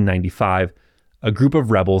 1795, a group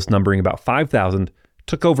of rebels numbering about 5,000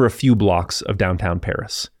 took over a few blocks of downtown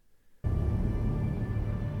Paris.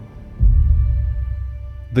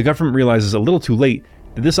 The government realizes a little too late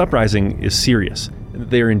that this uprising is serious and that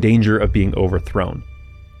they are in danger of being overthrown.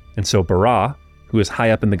 And so Barras, who is high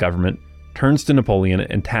up in the government, turns to Napoleon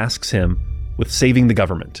and tasks him with saving the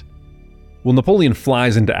government. Well, Napoleon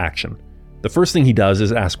flies into action. The first thing he does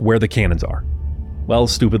is ask where the cannons are. Well,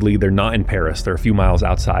 stupidly, they're not in Paris. They're a few miles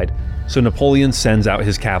outside. So Napoleon sends out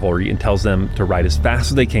his cavalry and tells them to ride as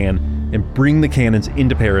fast as they can and bring the cannons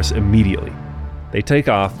into Paris immediately. They take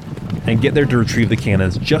off and get there to retrieve the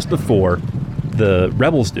cannons just before the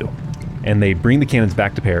rebels do. And they bring the cannons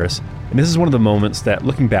back to Paris. And this is one of the moments that,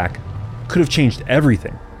 looking back, could have changed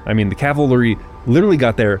everything. The cavalry literally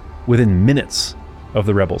got there within minutes of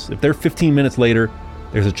the rebels. If they're 15 minutes later,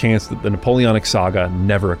 there's a chance that the Napoleonic saga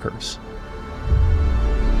never occurs.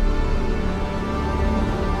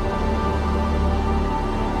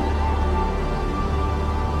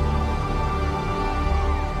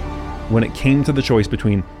 When it came to the choice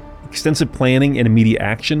between extensive planning and immediate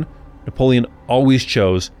action, Napoleon always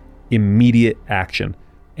chose immediate action.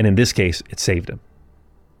 And in this case, it saved him.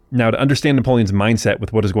 Now, to understand Napoleon's mindset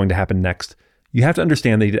with what is going to happen next, you have to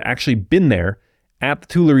understand that he'd actually been there at the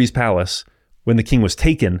Tuileries Palace when the king was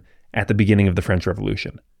taken at the beginning of the French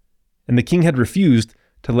Revolution. And the king had refused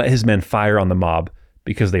to let his men fire on the mob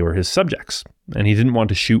because they were his subjects, and he didn't want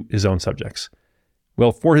to shoot his own subjects.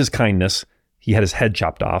 Well, for his kindness, he had his head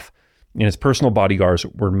chopped off, and his personal bodyguards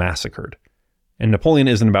were massacred. And Napoleon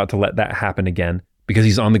isn't about to let that happen again because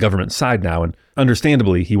he's on the government side now, and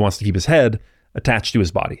understandably, he wants to keep his head attached to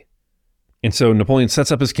his body. And so Napoleon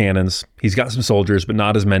sets up his cannons. He's got some soldiers, but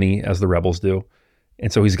not as many as the rebels do.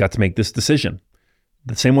 And so he's got to make this decision,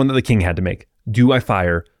 the same one that the king had to make. Do I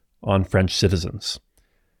fire on French citizens?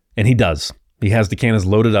 And he does. He has the cannons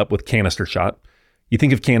loaded up with canister shot. You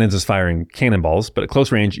think of cannons as firing cannonballs, but at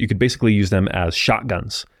close range, you could basically use them as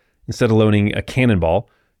shotguns. Instead of loading a cannonball,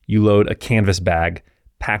 you load a canvas bag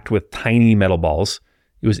packed with tiny metal balls.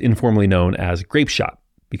 It was informally known as grape shot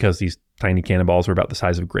because these tiny cannonballs were about the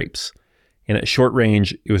size of grapes. And at short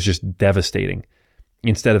range, it was just devastating.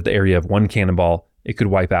 Instead of the area of one cannonball, it could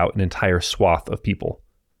wipe out an entire swath of people.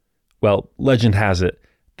 Well, legend has it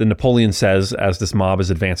that Napoleon says as this mob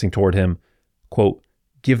is advancing toward him, quote,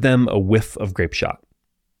 "Give them a whiff of grape shot."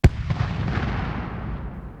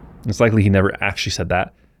 It's likely he never actually said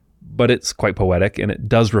that, but it's quite poetic, and it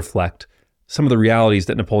does reflect some of the realities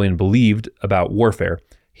that Napoleon believed about warfare.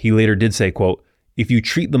 He later did say, quote, "If you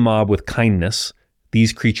treat the mob with kindness,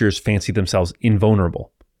 these creatures fancy themselves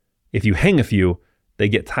invulnerable. If you hang a few, they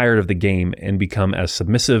get tired of the game and become as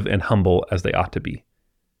submissive and humble as they ought to be."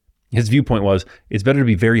 His viewpoint was, it's better to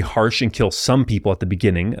be very harsh and kill some people at the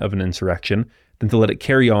beginning of an insurrection than to let it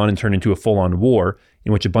carry on and turn into a full-on war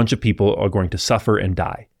in which a bunch of people are going to suffer and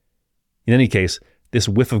die. In any case, this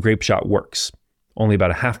whiff of grape shot works. Only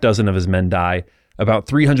about a half dozen of his men die, about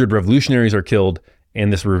 300 revolutionaries are killed,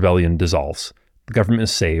 and this rebellion dissolves. The government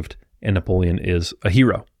is saved, and Napoleon is a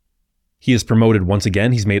hero. He is promoted once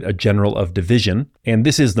again. He's made a general of division, and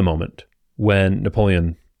this is the moment when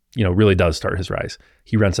Napoleon, really does start his rise.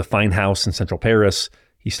 He rents a fine house in central Paris.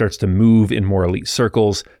 He starts to move in more elite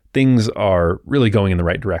circles. Things are really going in the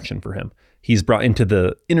right direction for him. He's brought into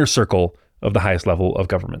the inner circle of the highest level of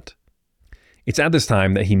government. It's at this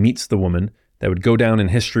time that he meets the woman that would go down in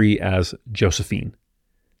history as Josephine.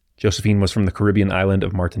 Josephine was from the Caribbean island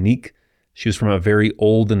of Martinique. She was from a very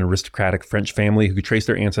old and aristocratic French family who could trace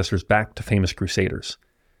their ancestors back to famous crusaders.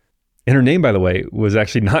 And her name, by the way, was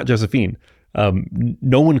actually not Josephine.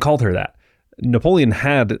 No one called her that. Napoleon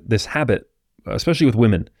had this habit, especially with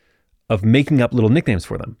women, of making up little nicknames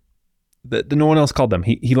for them that no one else called them.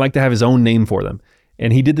 He liked to have his own name for them.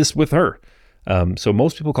 And he did this with her. So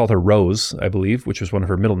most people called her Rose, I believe, which was one of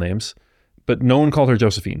her middle names. But no one called her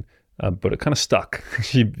Josephine. But it kind of stuck.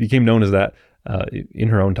 She became known as that in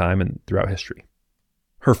her own time and throughout history.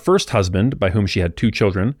 Her first husband, by whom she had 2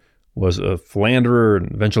 children, was a philanderer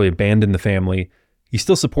and eventually abandoned the family. He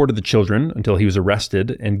still supported the children until he was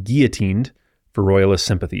arrested and guillotined for royalist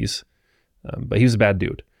sympathies. But he was a bad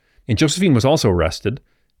dude. And Josephine was also arrested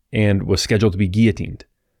and was scheduled to be guillotined.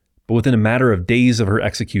 But within a matter of days of her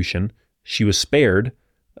execution, she was spared,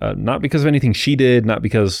 not because of anything she did, not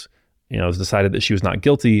because it was decided that she was not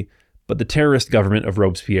guilty, but the terrorist government of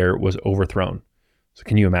Robespierre was overthrown. So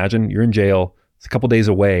can you imagine? You're in jail. It's a couple days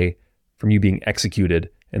away from you being executed.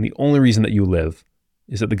 And the only reason that you live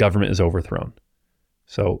is that the government is overthrown.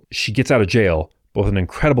 So she gets out of jail, but with an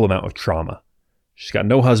incredible amount of trauma. She's got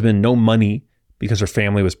no husband, no money, because her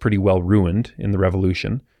family was pretty well ruined in the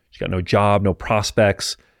revolution. She's got no job, no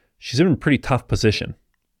prospects. She's in a pretty tough position.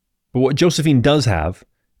 But what Josephine does have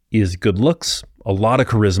is good looks, a lot of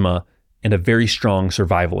charisma, and a very strong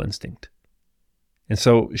survival instinct. And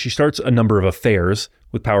so she starts a number of affairs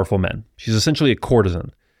with powerful men. She's essentially a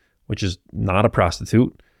courtesan, which is not a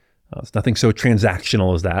prostitute. It's nothing so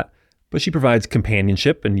transactional as that, but she provides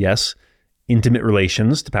companionship and, yes, intimate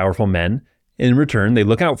relations to powerful men. In return, they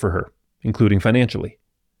look out for her, including financially.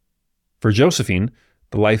 For Josephine,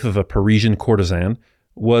 the life of a Parisian courtesan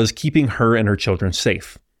was keeping her and her children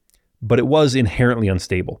safe, but it was inherently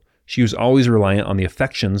unstable. She was always reliant on the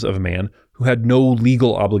affections of a man who had no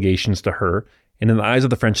legal obligations to her, and in the eyes of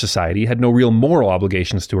the French society, had no real moral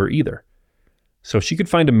obligations to her either. So if she could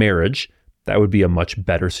find a marriage, that would be a much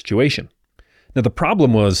better situation. Now, the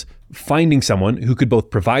problem was finding someone who could both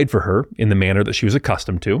provide for her in the manner that she was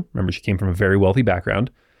accustomed to. Remember, she came from a very wealthy background,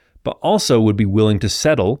 but also would be willing to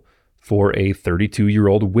settle for a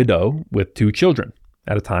 32-year-old widow with 2 children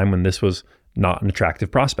at a time when this was not an attractive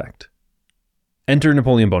prospect. Enter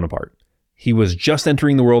Napoleon Bonaparte. He was just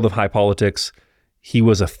entering the world of high politics. He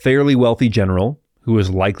was a fairly wealthy general who was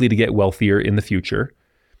likely to get wealthier in the future.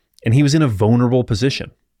 And he was in a vulnerable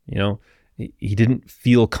position. He didn't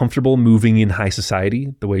feel comfortable moving in high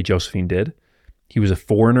society the way Josephine did. He was a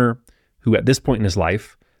foreigner who at this point in his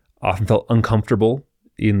life often felt uncomfortable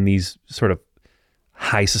in these sort of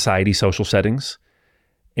high society social settings.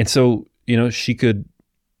 And so, she could,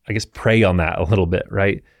 prey on that a little bit,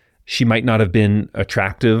 right? She might not have been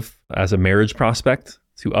attractive as a marriage prospect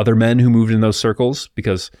to other men who moved in those circles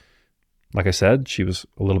because, like I said, she was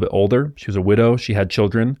a little bit older. She was a widow. She had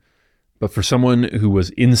children. But for someone who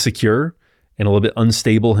was insecure and a little bit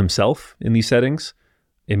unstable himself in these settings,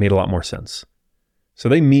 it made a lot more sense. So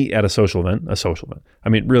they meet at a social event. I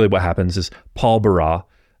mean, really what happens is Paul Barras,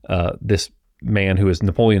 this man who is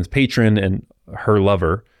Napoleon's patron and her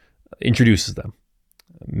lover, introduces them.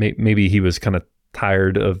 Maybe he was kind of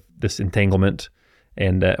tired of this entanglement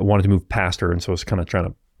and wanted to move past her, and so was kind of trying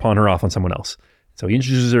to pawn her off on someone else. So he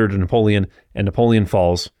introduces her to Napoleon, and Napoleon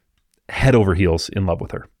falls head over heels in love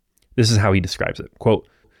with her. This is how he describes it. Quote,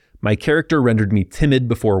 "My character rendered me timid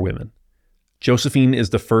before women. Josephine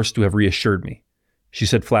is the first to have reassured me. She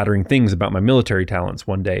said flattering things about my military talents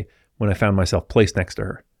one day when I found myself placed next to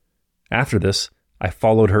her. After this, I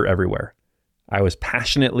followed her everywhere. I was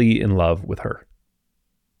passionately in love with her."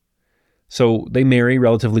 So they marry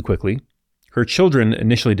relatively quickly. Her children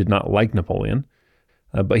initially did not like Napoleon,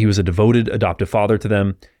 but he was a devoted adoptive father to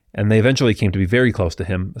them, and they eventually came to be very close to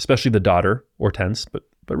him, especially the daughter, Hortense, but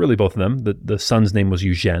really both of them. The son's name was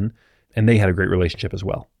Eugène, and they had a great relationship as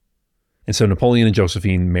well. And so Napoleon and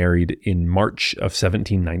Josephine married in March of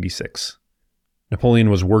 1796. Napoleon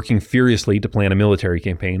was working furiously to plan a military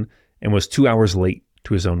campaign and was 2 hours late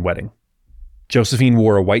to his own wedding. Josephine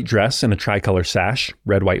wore a white dress and a tricolor sash,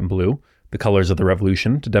 red, white, and blue, the colors of the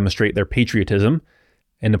revolution, to demonstrate their patriotism,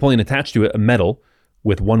 and Napoleon attached to it a medal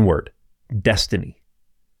with one word: destiny.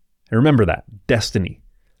 And remember that, destiny,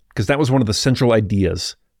 because that was one of the central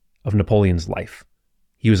ideas of Napoleon's life.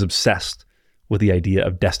 He was obsessed with the idea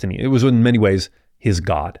of destiny. It was in many ways his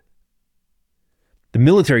god. The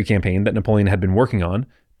military campaign that Napoleon had been working on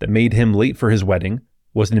that made him late for his wedding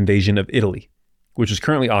was an invasion of Italy, which is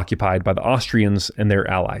currently occupied by the Austrians and their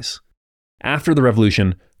allies. After the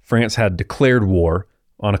revolution, France had declared war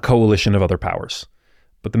on a coalition of other powers,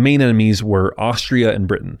 but the main enemies were Austria and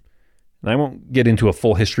Britain. And I won't get into a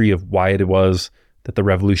full history of why it was that the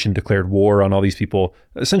revolution declared war on all these people.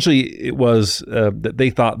 Essentially, it was that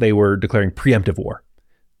they thought they were declaring preemptive war.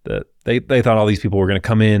 That they thought all these people were going to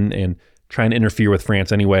come in and try and interfere with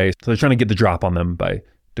France anyway. So they're trying to get the drop on them by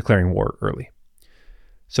declaring war early.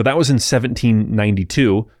 So that was in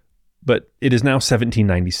 1792, but it is now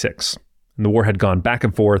 1796. And the war had gone back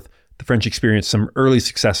and forth. The French experienced some early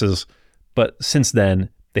successes, but since then,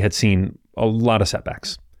 they had seen a lot of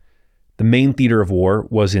setbacks. The main theater of war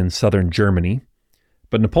was in southern Germany,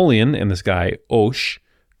 but Napoleon and this guy, Hoche,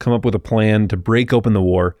 come up with a plan to break open the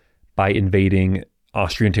war by invading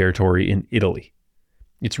Austrian territory in Italy.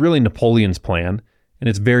 It's really Napoleon's plan, and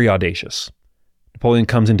it's very audacious. Napoleon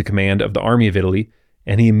comes into command of the army of Italy,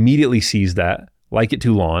 and he immediately sees that, like at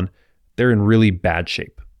Toulon, they're in really bad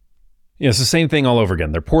shape. It's the same thing all over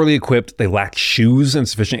again. They're poorly equipped, they lack shoes and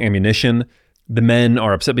sufficient ammunition. The men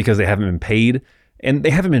are upset because they haven't been paid, and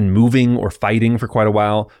they haven't been moving or fighting for quite a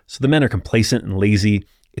while, so the men are complacent and lazy.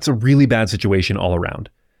 It's a really bad situation all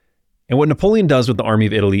around. And what Napoleon does with the army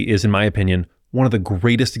of Italy is, in my opinion, one of the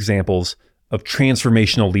greatest examples of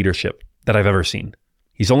transformational leadership that I've ever seen.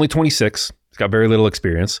 He's only 26, he's got very little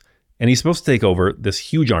experience, and he's supposed to take over this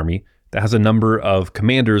huge army that has a number of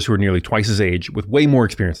commanders who are nearly twice his age with way more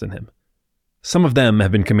experience than him. Some of them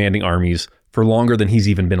have been commanding armies for longer than he's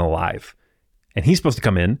even been alive. And he's supposed to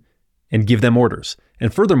come in and give them orders.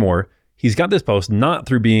 And furthermore, he's got this post not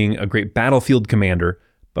through being a great battlefield commander,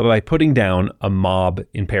 but by putting down a mob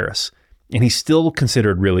in Paris. And he's still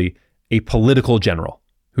considered really a political general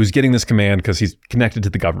who's getting this command because he's connected to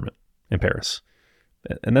the government in Paris.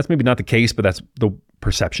 And that's maybe not the case, but that's the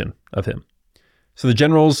perception of him. So the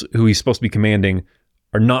generals who he's supposed to be commanding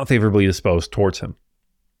are not favorably disposed towards him.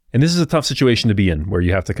 And this is a tough situation to be in, where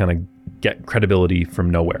you have to kind of get credibility from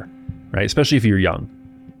nowhere, right? Especially if you're young.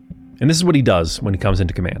 And this is what he does when he comes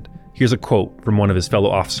into command. Here's a quote from one of his fellow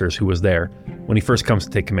officers who was there when he first comes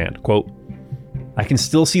to take command. Quote, "I can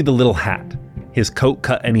still see the little hat, his coat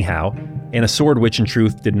cut anyhow, and a sword which in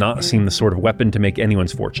truth did not seem the sort of weapon to make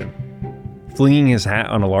anyone's fortune. Flinging his hat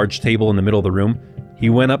on a large table in the middle of the room, he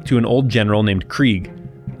went up to an old general named Krieg,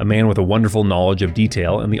 a man with a wonderful knowledge of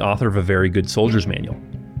detail and the author of a very good soldier's manual.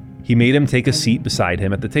 He made him take a seat beside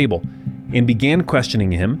him at the table and began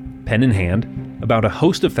questioning him, pen in hand, about a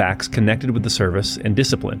host of facts connected with the service and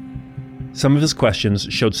discipline. Some of his questions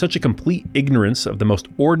showed such a complete ignorance of the most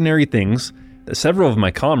ordinary things that several of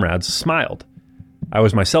my comrades smiled. I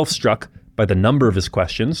was myself struck by the number of his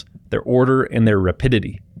questions, their order, and their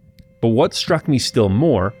rapidity. But what struck me still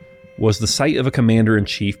more was the sight of a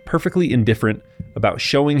commander-in-chief perfectly indifferent about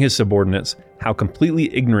showing his subordinates how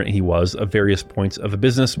completely ignorant he was of various points of a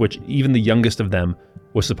business which even the youngest of them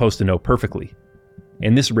was supposed to know perfectly.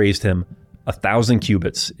 And this raised him 1,000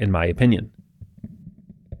 cubits, in my opinion."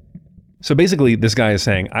 So basically, this guy is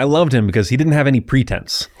saying, I loved him because he didn't have any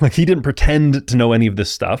pretense. Like, he didn't pretend to know any of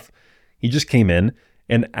this stuff. He just came in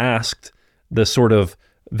and asked the sort of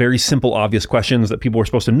very simple, obvious questions that people were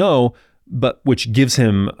supposed to know, but which gives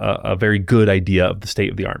him a very good idea of the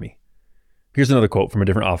state of the army. Here's another quote from a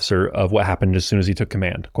different officer of what happened as soon as he took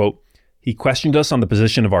command. Quote, "He questioned us on the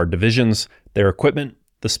position of our divisions, their equipment,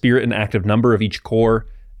 the spirit and active number of each corps,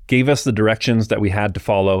 gave us the directions that we had to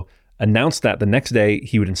follow, announced that the next day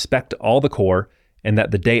he would inspect all the corps, and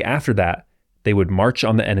that the day after that, they would march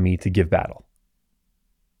on the enemy to give battle."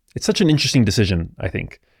 It's such an interesting decision, I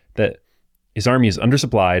think, that his army is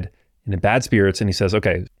undersupplied and in bad spirits, and he says,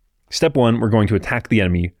 okay, step one, we're going to attack the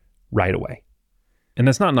enemy right away. And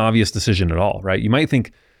that's not an obvious decision at all, right? You might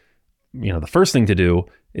think, the first thing to do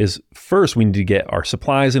is first we need to get our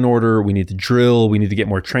supplies in order. We need to drill. We need to get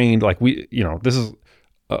more trained. Like this is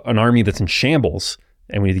an army that's in shambles,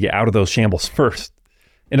 and we need to get out of those shambles first.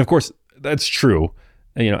 And of course, that's true.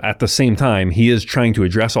 At the same time, he is trying to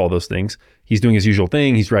address all those things. He's doing his usual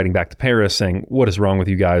thing. He's writing back to Paris saying, what is wrong with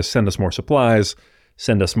you guys? Send us more supplies,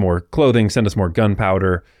 send us more clothing, send us more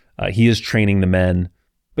gunpowder. He is training the men.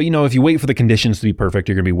 But if you wait for the conditions to be perfect,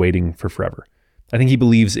 you're going to be waiting for forever. I think he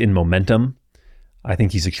believes in momentum. I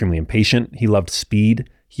think he's extremely impatient. He loved speed.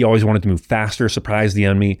 He always wanted to move faster, surprise the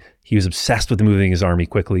enemy. He was obsessed with moving his army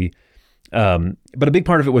quickly. But a big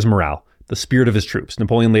part of it was morale, the spirit of his troops.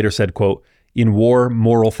 Napoleon later said, quote, "In war,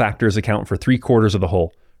 moral factors account for 3/4 of the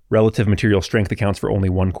whole. Relative material strength accounts for only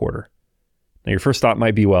 1/4. Now, your first thought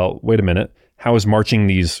might be, well, wait a minute. How is marching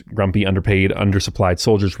these grumpy, underpaid, undersupplied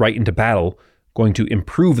soldiers right into battle going to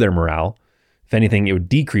improve their morale? If anything, it would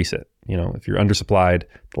decrease it. If you're undersupplied,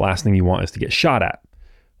 the last thing you want is to get shot at.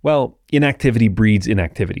 Well, inactivity breeds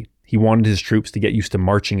inactivity. He wanted his troops to get used to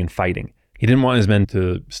marching and fighting. He didn't want his men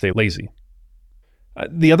to stay lazy.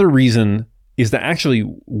 The other reason is that actually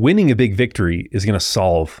winning a big victory is going to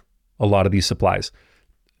solve a lot of these supplies.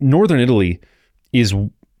 Northern Italy is,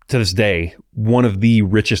 to this day, one of the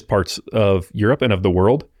richest parts of Europe and of the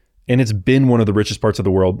world. And it's been one of the richest parts of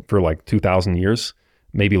the world for like 2,000 years,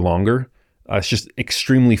 maybe longer. It's just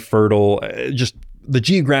extremely fertile. Just the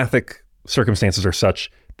geographic circumstances are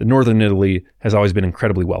such that Northern Italy has always been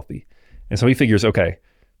incredibly wealthy. And so he figures, okay,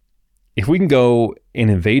 if we can go and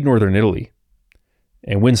invade Northern Italy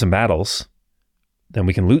and win some battles, then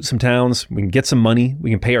we can loot some towns, we can get some money, we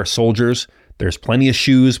can pay our soldiers. There's plenty of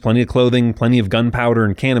shoes, plenty of clothing, plenty of gunpowder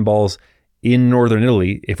and cannonballs in Northern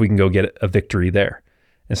Italy if we can go get a victory there.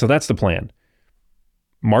 And so that's the plan.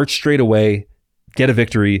 March straight away, get a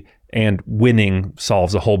victory, and winning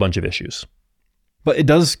solves a whole bunch of issues. But it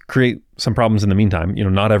does create some problems in the meantime.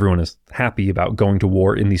 Not everyone is happy about going to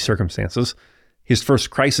war in these circumstances. His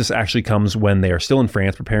first crisis actually comes when they are still in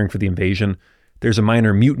France preparing for the invasion. There's a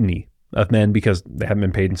minor mutiny of men because they haven't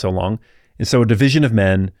been paid in so long. And so a division of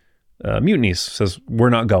men mutinies, says, we're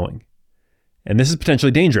not going. And this is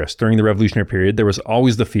potentially dangerous. During the revolutionary period, there was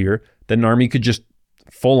always the fear that an army could just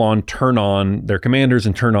full on turn on their commanders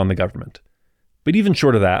and turn on the government. But even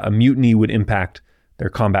short of that, a mutiny would impact their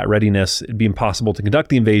combat readiness. It'd be impossible to conduct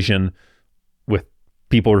the invasion with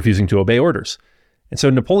people refusing to obey orders. And so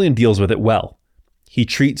Napoleon deals with it well. He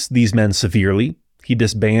treats these men severely. He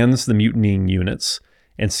disbands the mutinying units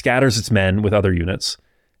and scatters its men with other units.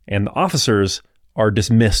 And the officers are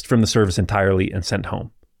dismissed from the service entirely and sent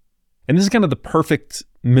home. And this is kind of the perfect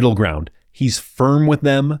middle ground. He's firm with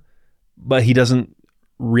them, but he doesn't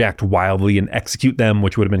react wildly and execute them,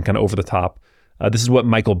 which would have been kind of over the top. This is what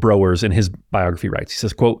Michael Browers in his biography writes. He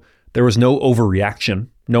says, quote, "There was no overreaction.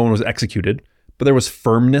 No one was executed, but there was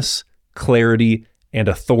firmness, clarity, and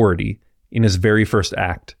authority in his very first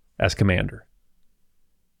act as commander."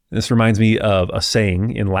 And this reminds me of a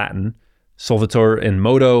saying in Latin, "Solvitur in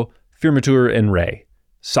modo, firmitur in re."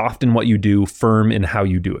 Soft in what you do, firm in how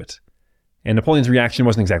you do it. And Napoleon's reaction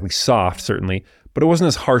wasn't exactly soft, certainly, but it wasn't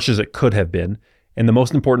as harsh as it could have been. And the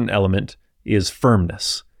most important element is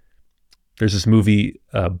firmness. There's this movie,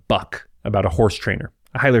 Buck, about a horse trainer.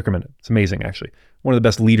 I highly recommend it. It's amazing, actually. One of the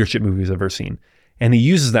best leadership movies I've ever seen. And he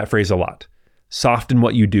uses that phrase a lot. Soft in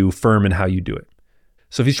what you do, firm in how you do it.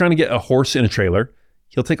 So if he's trying to get a horse in a trailer,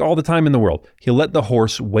 he'll take all the time in the world. He'll let the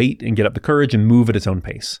horse wait and get up the courage and move at its own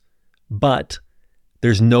pace. But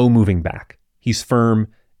there's no moving back. He's firm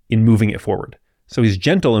in moving it forward. So he's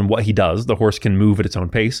gentle in what he does. The horse can move at its own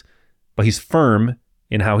pace, but he's firm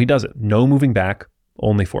in how he does it. No moving back,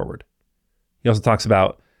 only forward. He also talks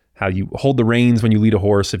about how you hold the reins when you lead a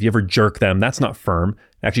horse. If you ever jerk them, that's not firm.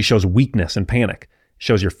 It actually shows weakness and panic. It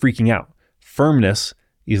shows you're freaking out. Firmness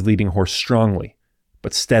is leading a horse strongly,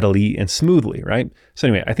 but steadily and smoothly, right? So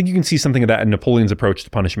anyway, I think you can see something of that in Napoleon's approach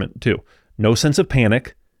to punishment too. No sense of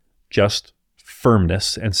panic, just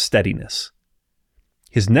firmness and steadiness.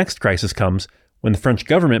 His next crisis comes when the French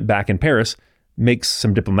government back in Paris makes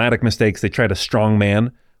some diplomatic mistakes. They try to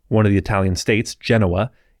strongman one of the Italian states,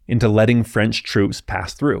 Genoa, into letting French troops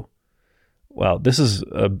pass through. Well, this is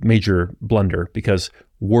a major blunder because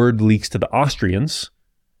word leaks to the Austrians,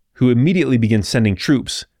 who immediately begin sending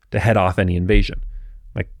troops to head off any invasion.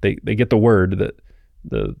 Like they get the word that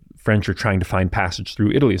the French are trying to find passage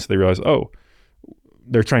through Italy. So they realize, oh,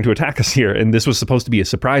 they're trying to attack us here. And this was supposed to be a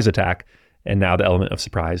surprise attack. And now the element of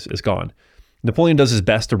surprise is gone. Napoleon does his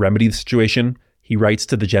best to remedy the situation. He writes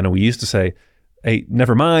to the Genoese to say, hey,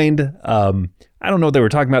 never mind. I don't know what they were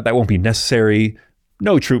talking about. That won't be necessary.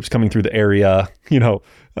 No troops coming through the area.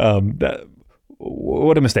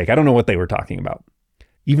 What a mistake. I don't know what they were talking about.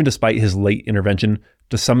 Even despite his late intervention,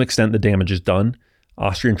 to some extent the damage is done.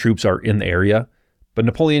 Austrian troops are in the area, but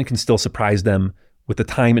Napoleon can still surprise them with the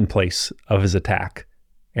time and place of his attack.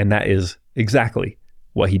 And that is exactly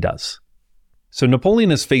what he does. So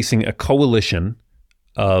Napoleon is facing a coalition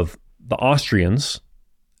of the Austrians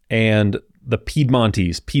and the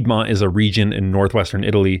Piedmontese. Piedmont is a region in northwestern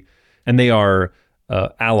Italy, and they are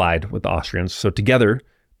allied with the Austrians. So together,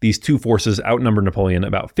 these two forces outnumber Napoleon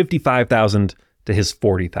about 55,000 to his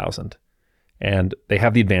 40,000. and they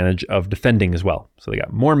have the advantage of defending as well. So they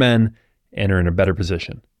got more men and are in a better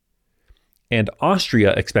position. And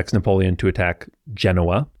Austria expects Napoleon to attack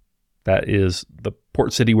Genoa. That is the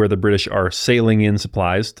port city where the British are sailing in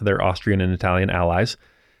supplies to their Austrian and Italian allies.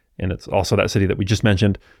 And it's also that city that we just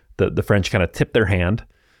mentioned. The French kind of tip their hand.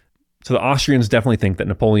 So the Austrians definitely think that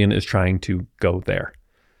Napoleon is trying to go there.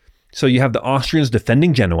 So you have the Austrians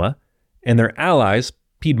defending Genoa, and their allies,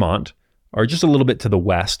 Piedmont, are just a little bit to the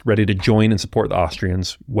west, ready to join and support the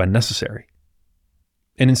Austrians when necessary.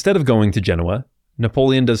 And instead of going to Genoa,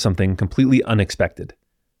 Napoleon does something completely unexpected.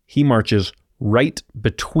 He marches right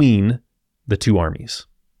between the two armies.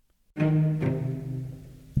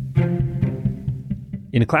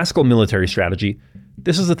 In a classical military strategy,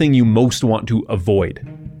 this is the thing you most want to avoid.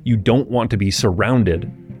 You don't want to be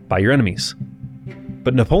surrounded by your enemies.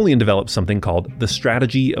 But Napoleon developed something called the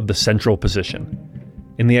strategy of the central position.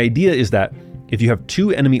 And the idea is that if you have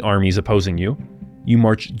two enemy armies opposing you, you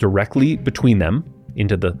march directly between them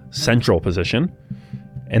into the central position,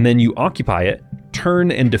 and then you occupy it,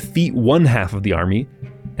 turn and defeat one half of the army,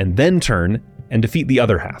 and then turn and defeat the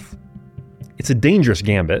other half. It's a dangerous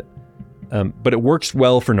gambit, but it works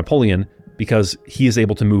well for Napoleon because he is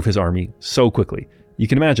able to move his army so quickly. You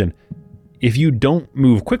can imagine, if you don't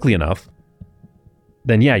move quickly enough,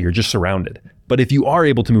 then yeah, you're just surrounded. But if you are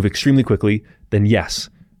able to move extremely quickly, then yes,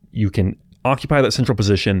 you can occupy that central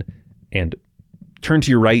position and turn to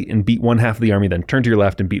your right and beat one half of the army, then turn to your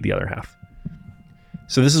left and beat the other half.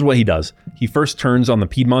 So this is what he does. He first turns on the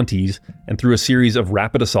Piedmontese and through a series of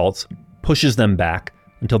rapid assaults, pushes them back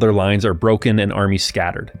until their lines are broken and armies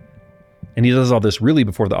scattered. And he does all this really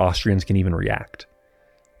before the Austrians can even react.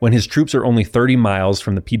 When his troops are only 30 miles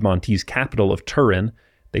from the Piedmontese capital of Turin,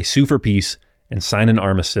 they sue for peace and sign an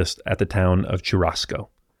armistice at the town of Churrasco.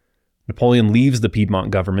 Napoleon leaves the Piedmont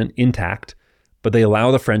government intact, but they allow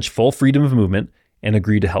the French full freedom of movement and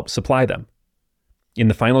agree to help supply them. In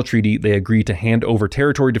the final treaty, they agree to hand over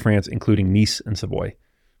territory to France, including Nice and Savoy.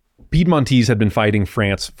 Piedmontese had been fighting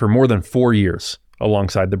France for more than 4 years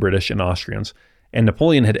alongside the British and Austrians, and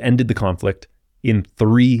Napoleon had ended the conflict in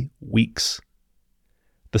 3 weeks.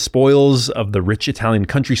 The spoils of the rich Italian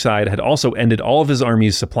countryside had also ended all of his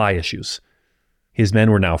army's supply issues. His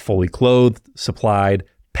men were now fully clothed, supplied,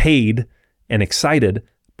 paid, and excited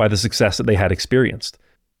by the success that they had experienced.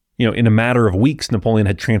 In a matter of weeks, Napoleon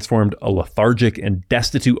had transformed a lethargic and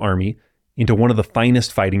destitute army into one of the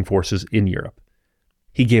finest fighting forces in Europe.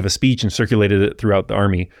 He gave a speech and circulated it throughout the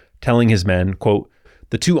army, telling his men, quote,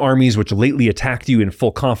 "The two armies which lately attacked you in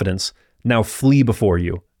full confidence now flee before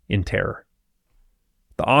you in terror."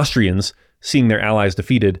 The Austrians, seeing their allies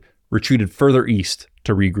defeated, retreated further east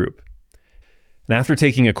to regroup. And after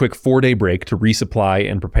taking a quick 4-day break to resupply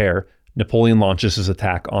and prepare, Napoleon launches his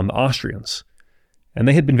attack on the Austrians. And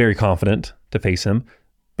they had been very confident to face him,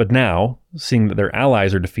 but now, seeing that their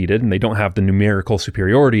allies are defeated and they don't have the numerical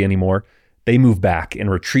superiority anymore, they move back and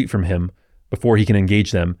retreat from him before he can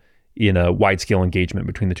engage them in a wide-scale engagement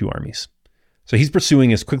between the two armies. So he's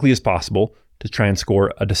pursuing as quickly as possible to try and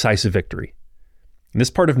score a decisive victory. And this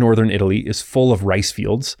part of northern Italy is full of rice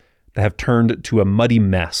fields that have turned to a muddy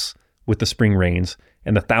mess with the spring rains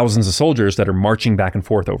and the thousands of soldiers that are marching back and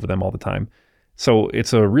forth over them all the time. So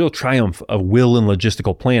it's a real triumph of will and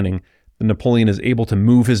logistical planning that Napoleon is able to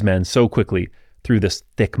move his men so quickly through this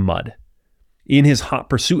thick mud. In his hot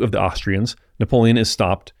pursuit of the Austrians, Napoleon is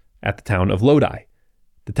stopped at the town of Lodi.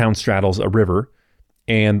 The town straddles a river,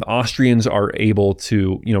 and the Austrians are able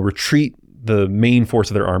to, retreat the main force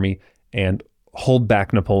of their army and hold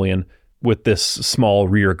back Napoleon with this small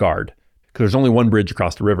rear guard, because there's only one bridge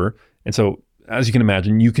across the river. And so, as you can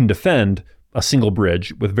imagine, you can defend a single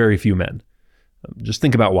bridge with very few men. Just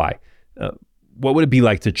think about why. What would it be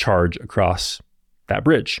like to charge across that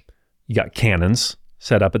bridge? You got cannons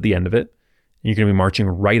set up at the end of it, and you're going to be marching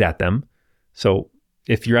right at them. So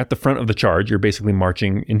if you're at the front of the charge, you're basically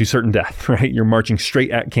marching into certain death, right? You're marching straight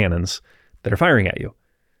at cannons that are firing at you.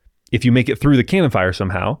 If you make it through the cannon fire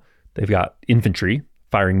somehow, they've got infantry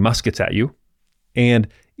firing muskets at you. And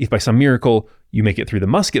if by some miracle you make it through the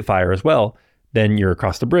musket fire as well, then you're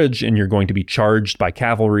across the bridge and you're going to be charged by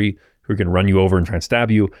cavalry who are going to run you over and try and stab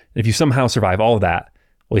you. And if you somehow survive all of that,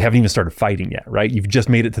 well, you haven't even started fighting yet, right? You've just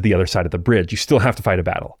made it to the other side of the bridge. You still have to fight a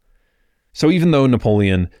battle. So even though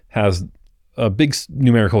Napoleon has a big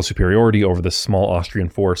numerical superiority over this small Austrian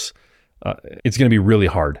force, it's going to be really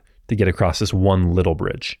hard to get across this one little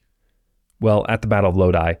bridge. Well, at the Battle of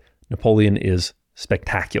Lodi, Napoleon is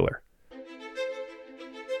spectacular.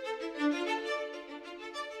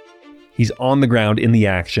 He's on the ground in the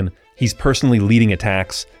action. He's personally leading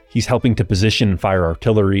attacks. He's helping to position and fire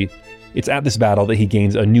artillery. It's at this battle that he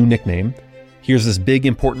gains a new nickname, Here's this big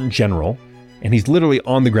important general, and he's literally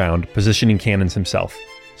on the ground positioning cannons himself.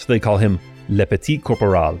 So they call him Le Petit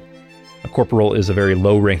Corporal. A corporal is a very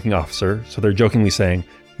low-ranking officer, so they're jokingly saying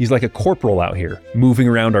he's like a corporal out here, moving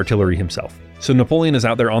around artillery himself. So Napoleon is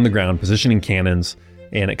out there on the ground positioning cannons,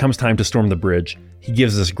 and it comes time to storm the bridge. He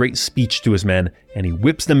gives this great speech to his men, and he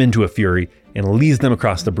whips them into a fury and leads them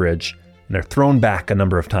across the bridge, and they're thrown back a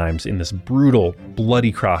number of times in this brutal,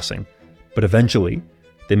 bloody crossing. But eventually,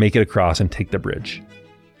 they make it across and take the bridge.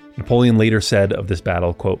 Napoleon later said of this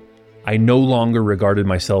battle, quote, "I no longer regarded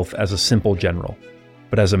myself as a simple general,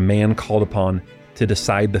 but as a man called upon to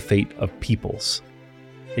decide the fate of peoples.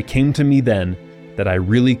 It came to me then that I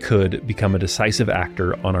really could become a decisive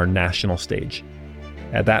actor on our national stage.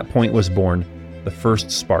 At that point was born the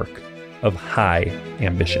first spark of high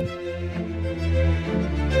ambition."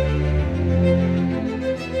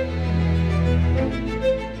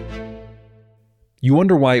 You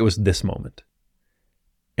wonder why it was this moment.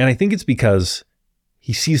 And I think it's because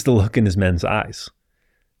he sees the look in his men's eyes.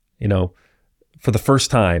 You know, for the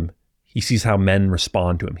first time, he sees how men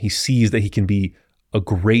respond to him. He sees that he can be a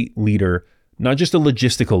great leader, not just a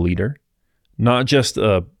logistical leader, not just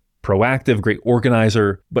a proactive, great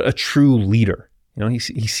organizer, but a true leader. You know, he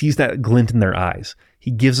sees that glint in their eyes.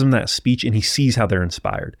 He gives them that speech and he sees how they're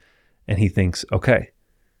inspired. And he thinks, okay,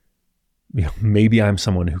 maybe I'm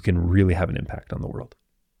someone who can really have an impact on the world.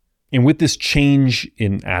 And with this change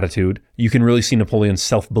in attitude, you can really see Napoleon's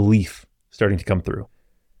self-belief starting to come through.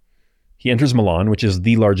 He enters Milan, which is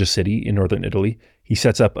the largest city in northern Italy. He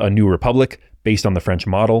sets up a new republic based on the French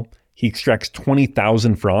model. He extracts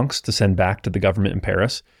 20,000 francs to send back to the government in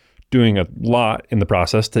Paris, doing a lot in the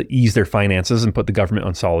process to ease their finances and put the government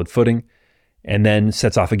on solid footing, and then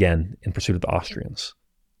sets off again in pursuit of the Austrians.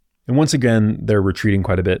 And once again, they're retreating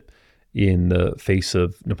quite a bit in the face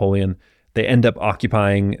of Napoleon. They end up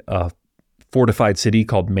occupying a fortified city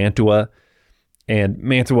called Mantua, and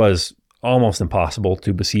Mantua is almost impossible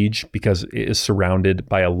to besiege because it is surrounded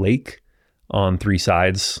by a lake on three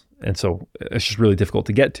sides, and so it's just really difficult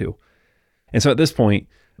to get to. And so at this point,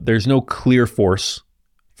 there's no clear force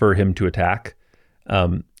for him to attack,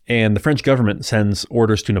 and the French government sends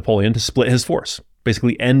orders to Napoleon to split his force,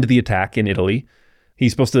 basically end the attack in Italy.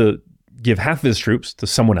 He's supposed to give half of his troops to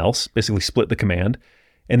someone else, basically split the command,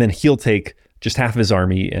 and then he'll take just half of his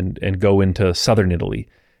army and go into southern Italy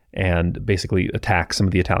and basically attack some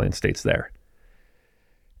of the Italian states there.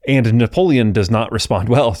 And Napoleon does not respond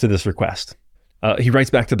well to this request. He writes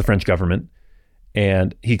back to the French government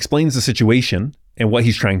and he explains the situation and what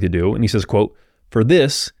he's trying to do. And he says, quote, "For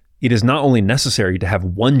this, it is not only necessary to have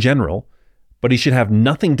one general, but he should have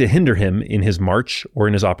nothing to hinder him in his march or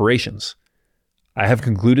in his operations. I have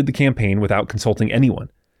concluded the campaign without consulting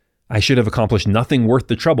anyone. I should have accomplished nothing worth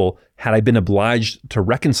the trouble had I been obliged to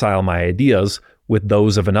reconcile my ideas with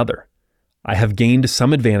those of another. I have gained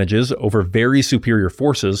some advantages over very superior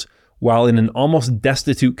forces while in an almost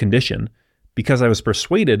destitute condition because I was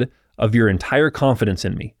persuaded of your entire confidence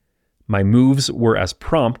in me. My moves were as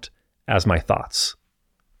prompt as my thoughts."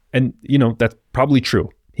 And, you know, that's probably true.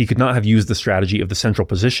 He could not have used the strategy of the central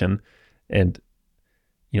position and,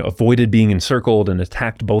 you know, avoided being encircled and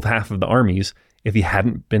attacked both half of the armies if he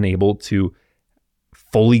hadn't been able to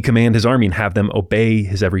fully command his army and have them obey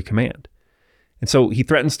his every command. And so he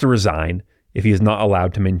threatens to resign if he is not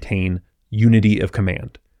allowed to maintain unity of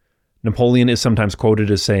command. Napoleon is sometimes quoted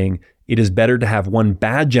as saying, "It is better to have one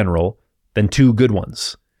bad general than two good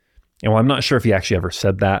ones." And while I'm not sure if he actually ever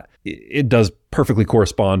said that, it does perfectly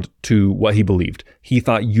correspond to what he believed. He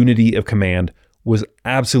thought unity of command was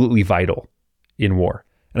absolutely vital in war.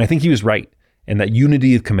 And I think he was right, and that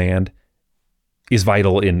unity of command is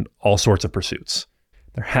vital in all sorts of pursuits.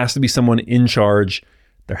 There has to be someone in charge.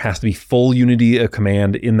 There has to be full unity of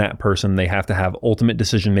command in that person. They have to have ultimate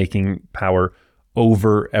decision-making power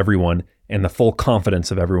over everyone and the full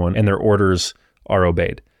confidence of everyone, and their orders are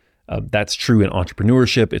obeyed. That's true in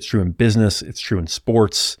entrepreneurship. It's true in business. It's true in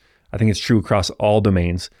sports. I think it's true across all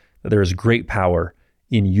domains that there is great power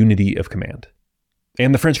in unity of command.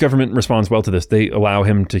 And the French government responds well to this. They allow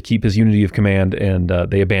him to keep his unity of command, and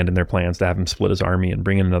they abandon their plans to have him split his army and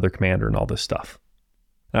bring in another commander and all this stuff.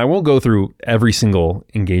 Now, I won't go through every single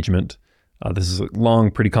engagement. This is a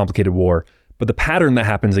long, pretty complicated war. But the pattern that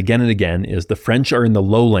happens again and again is the French are in the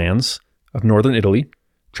lowlands of northern Italy,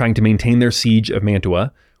 trying to maintain their siege of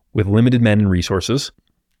Mantua with limited men and resources.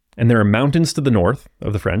 And there are mountains to the north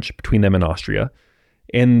of the French, between them and Austria.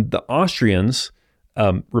 And the Austrians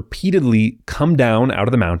repeatedly come down out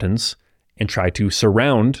of the mountains and try to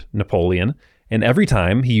surround Napoleon. And every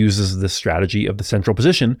time he uses this strategy of the central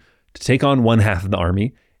position to take on one half of the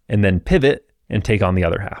army and then pivot and take on the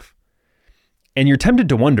other half. And you're tempted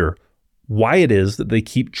to wonder why it is that they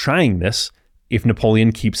keep trying this if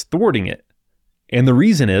Napoleon keeps thwarting it. And the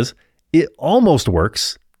reason is it almost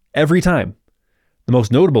works every time. The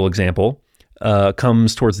most notable example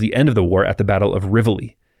comes towards the end of the war at the Battle of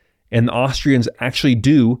Rivoli. And the Austrians actually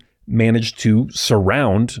do manage to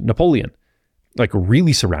surround Napoleon, like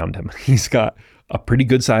really surround him. He's got a pretty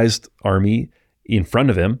good sized army in front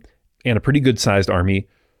of him and a pretty good sized army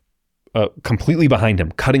completely behind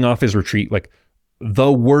him, cutting off his retreat, like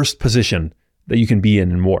the worst position that you can be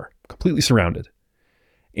in war, completely surrounded.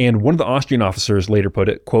 And one of the Austrian officers later put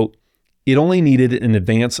it, quote, "It only needed an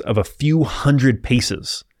advance of a few hundred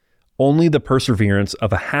paces, only the perseverance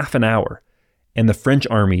of a half an hour, and the French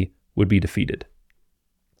army would be defeated."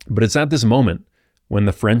 But it's at this moment, when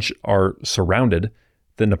the French are surrounded,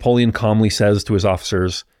 that Napoleon calmly says to his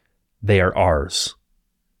officers, "They are ours."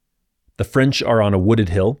 The French are on a wooded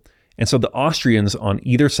hill, and so the Austrians on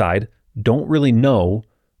either side don't really know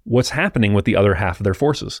what's happening with the other half of their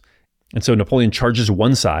forces. And so Napoleon charges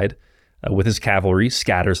one side with his cavalry,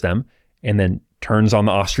 scatters them, and then turns on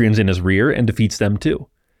the Austrians in his rear and defeats them too.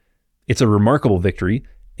 It's a remarkable victory,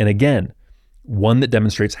 and again, one that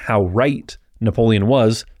demonstrates how right Napoleon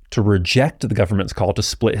was to reject the government's call to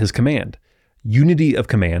split his command. Unity of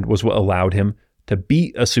command was what allowed him to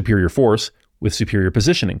beat a superior force with superior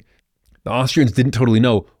positioning. The Austrians didn't totally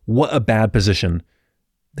know what a bad position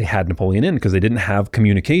they had Napoleon in because they didn't have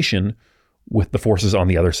communication with the forces on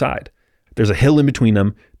the other side. There's a hill in between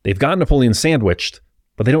them. They've got Napoleon sandwiched,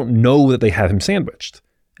 but they don't know that they have him sandwiched.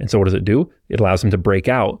 And so what does it do? It allows him to break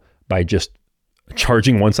out by just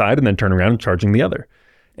charging one side and then turning around and charging the other.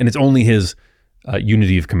 And it's only his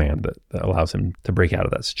unity of command that allows him to break out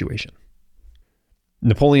of that situation.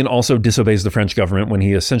 Napoleon also disobeys the French government when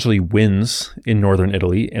he essentially wins in northern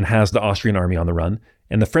Italy and has the Austrian army on the run.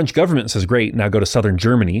 And the French government says, great, now go to southern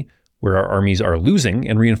Germany, where our armies are losing,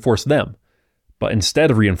 and reinforce them. But instead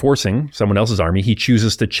of reinforcing someone else's army, he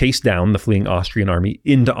chooses to chase down the fleeing Austrian army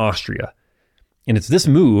into Austria. And it's this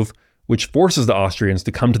move which forces the Austrians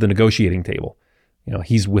to come to the negotiating table. You know,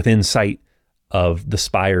 he's within sight of the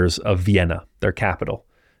spires of Vienna, their capital.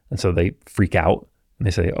 And so they freak out and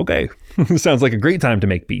they say, okay, this sounds like a great time to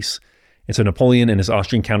make peace. And so Napoleon and his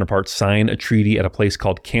Austrian counterparts sign a treaty at a place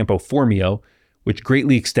called Campo Formio, which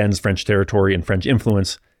greatly extends French territory and French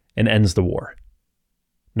influence and ends the war.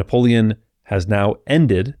 Napoleon has now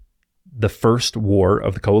ended the first war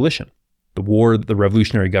of the coalition, the war that the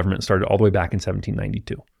revolutionary government started all the way back in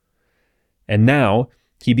 1792. And now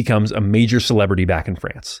he becomes a major celebrity back in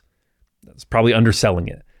France. That's probably underselling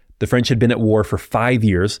it. The French had been at war for 5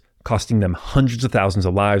 years, costing them hundreds of thousands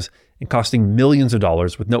of lives and costing millions of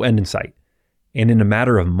dollars with no end in sight. And in a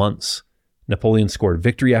matter of months, Napoleon scored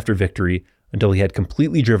victory after victory until he had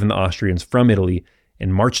completely driven the Austrians from Italy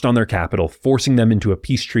and marched on their capital, forcing them into a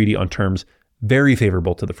peace treaty on terms very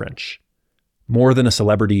favorable to the French. More than a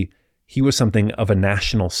celebrity, he was something of a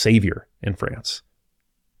national savior in France.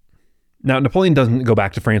 Now, Napoleon doesn't go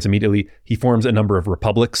back to France immediately. He forms a number of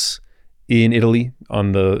republics in Italy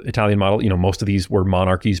on the Italian model. You know, most of these were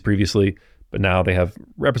monarchies previously, but now they have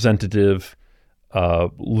representative,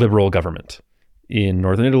 liberal government in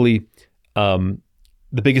northern Italy.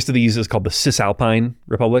 The biggest of these is called the Cisalpine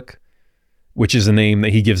Republic, which is a name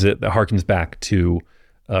that he gives it that harkens back to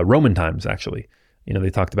Roman times, actually. You know,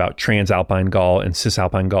 they talked about Transalpine Gaul and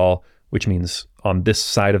Cisalpine Gaul, which means on this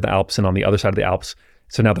side of the Alps and on the other side of the Alps.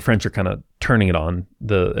 So now the French are kind of turning it on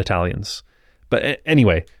the Italians. But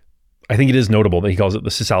anyway, I think it is notable that he calls it the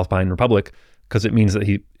Cisalpine Republic because it means that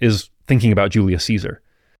he is thinking about Julius Caesar.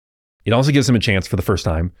 It also gives him a chance for the first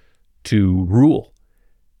time to rule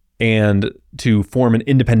and to form an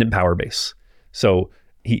independent power base. So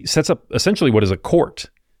he sets up essentially what is a court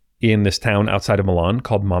in this town outside of Milan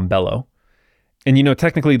called Mombello. And, you know,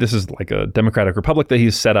 technically this is like a democratic republic that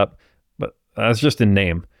he's set up, but that's just in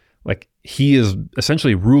name. Like, he is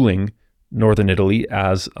essentially ruling northern Italy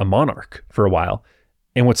as a monarch for a while.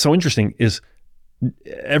 And what's so interesting is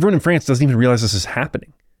everyone in France doesn't even realize this is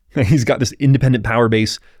happening. He's got this independent power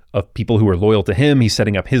base of people who are loyal to him. He's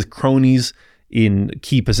setting up his cronies in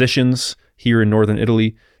key positions here in northern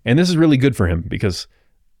Italy. And this is really good for him because,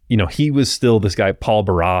 you know, he was still this guy, Paul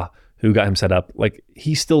Barras, who got him set up. Like,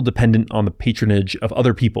 he's still dependent on the patronage of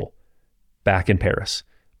other people back in Paris.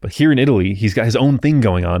 But here in Italy, he's got his own thing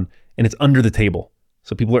going on, and it's under the table.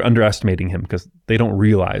 So people are underestimating him because they don't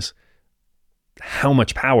realize how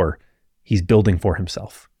much power he's building for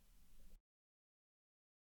himself.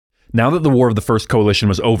 Now that the War of the First Coalition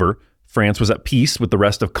was over, France was at peace with the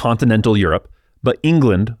rest of continental Europe, but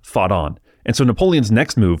England fought on. And so Napoleon's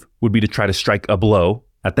next move would be to try to strike a blow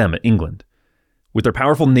at them, at England. With their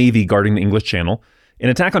powerful navy guarding the English Channel, an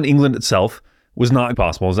attack on England itself was not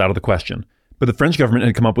possible, it was out of the question. But the French government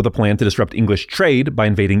had come up with a plan to disrupt English trade by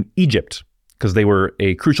invading Egypt, because they were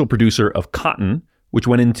a crucial producer of cotton, which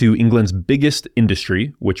went into England's biggest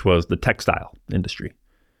industry, which was the textile industry.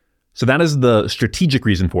 So that is the strategic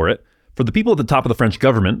reason for it. For the people at the top of the French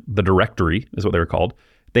government, the Directory is what they were called,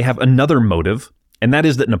 they have another motive, and that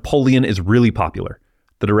is that Napoleon is really popular.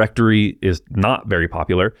 The Directory is not very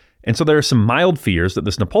popular, and so there are some mild fears that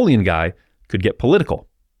this Napoleon guy could get political.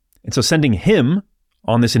 And so sending him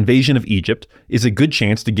on this invasion of Egypt is a good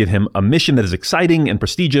chance to give him a mission that is exciting and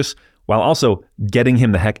prestigious, while also getting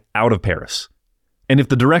him the heck out of Paris. And if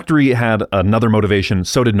the Directory had another motivation,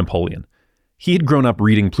 so did Napoleon. He had grown up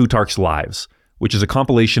reading Plutarch's Lives, which is a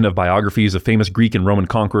compilation of biographies of famous Greek and Roman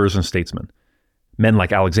conquerors and statesmen. Men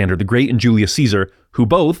like Alexander the Great and Julius Caesar, who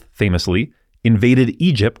both, famously, invaded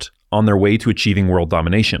Egypt on their way to achieving world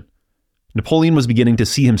domination. Napoleon was beginning to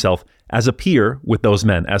see himself as a peer with those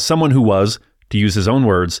men, as someone who was, to use his own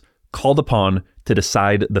words, called upon to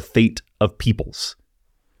decide the fate of peoples.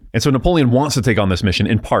 And so Napoleon wants to take on this mission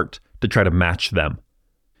in part to try to match them.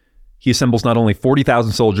 He assembles not only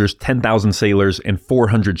 40,000 soldiers, 10,000 sailors, and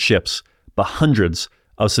 400 ships, but hundreds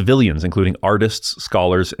of civilians, including artists,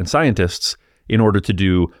 scholars, and scientists, in order to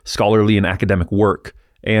do scholarly and academic work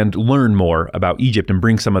and learn more about Egypt and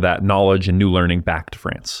bring some of that knowledge and new learning back to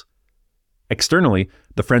France. Externally,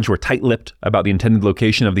 the French were tight-lipped about the intended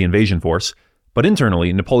location of the invasion force, but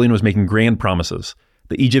internally, Napoleon was making grand promises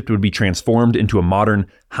that Egypt would be transformed into a modern,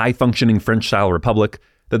 high-functioning French-style republic,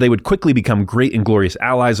 that they would quickly become great and glorious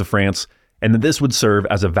allies of France, and that this would serve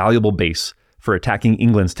as a valuable base for attacking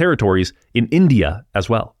England's territories in India as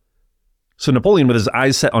well. So Napoleon, with his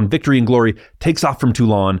eyes set on victory and glory, takes off from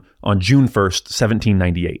Toulon on June 1st,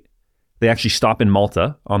 1798. They actually stop in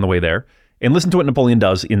Malta on the way there, and listen to what Napoleon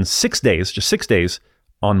does in 6 days, just 6 days,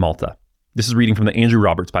 on Malta. This is reading from the Andrew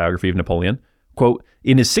Roberts biography of Napoleon. Quote,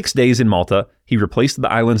 "In his 6 days in Malta, he replaced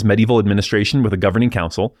the island's medieval administration with a governing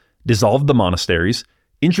council, dissolved the monasteries,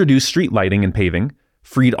 introduced street lighting and paving,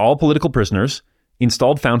 freed all political prisoners,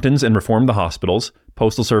 installed fountains and reformed the hospitals,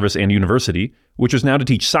 postal service, and university, which was now to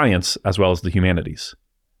teach science as well as the humanities."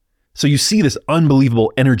 So you see this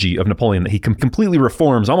unbelievable energy of Napoleon that he completely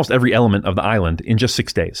reforms almost every element of the island in just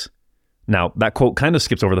 6 days. Now, that quote kind of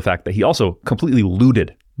skips over the fact that he also completely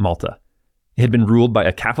looted Malta. It had been ruled by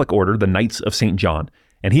a Catholic order, the Knights of St. John,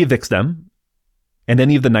 and he evicts them, and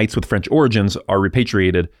any of the knights with French origins are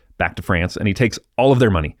repatriated back to France, and he takes all of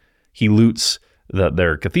their money. He loots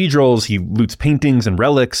their cathedrals, he loots paintings and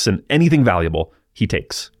relics, and anything valuable he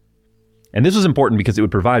takes. And this was important because it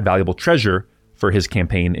would provide valuable treasure for his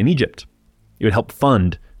campaign in Egypt. It would help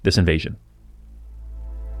fund this invasion.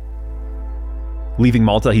 Leaving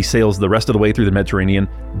Malta, he sails the rest of the way through the Mediterranean,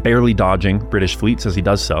 barely dodging British fleets as he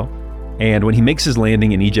does so. And when he makes his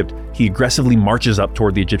landing in Egypt, he aggressively marches up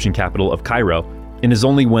toward the Egyptian capital of Cairo, and it is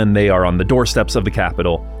only when they are on the doorsteps of the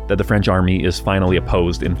capital that the French army is finally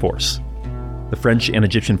opposed in force. The French and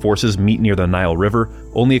Egyptian forces meet near the Nile River,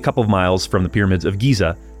 only a couple of miles from the pyramids of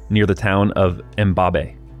Giza, near the town of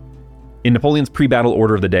Mbabe. In Napoleon's pre-battle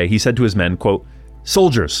order of the day, he said to his men, quote,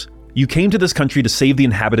 "Soldiers, you came to this country to save the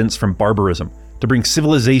inhabitants from barbarism, to bring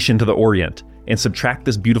civilization to the Orient, and subtract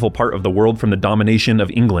this beautiful part of the world from the domination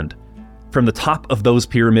of England. From the top of those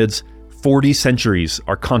pyramids, 40 centuries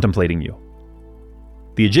are contemplating you."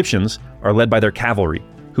 The Egyptians are led by their cavalry,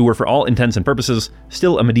 who were for all intents and purposes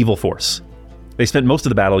still a medieval force. They spent most of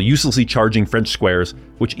the battle uselessly charging French squares,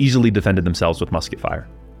 which easily defended themselves with musket fire.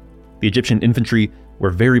 The Egyptian infantry were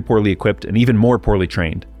very poorly equipped and even more poorly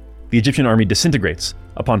trained. The Egyptian army disintegrates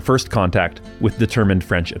upon first contact with determined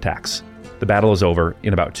French attacks. The battle is over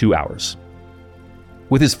in about 2 hours.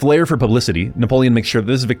 With his flair for publicity, Napoleon makes sure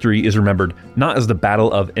that this victory is remembered not as the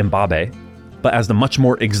Battle of Mbabe, but as the much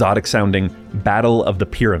more exotic-sounding Battle of the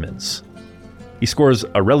Pyramids. He scores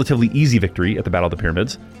a relatively easy victory at the Battle of the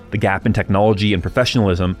Pyramids. The gap in technology and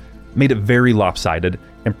professionalism made it very lopsided,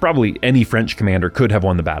 and probably any French commander could have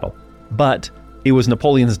won the battle. But it was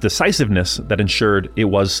Napoleon's decisiveness that ensured it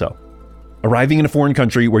was so. Arriving in a foreign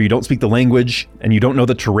country where you don't speak the language, and you don't know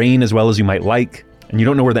the terrain as well as you might like, and you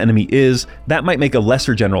don't know where the enemy is, that might make a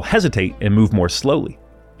lesser general hesitate and move more slowly.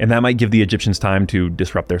 And that might give the Egyptians time to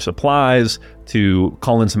disrupt their supplies, to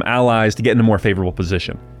call in some allies, to get in a more favorable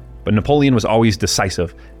position. But Napoleon was always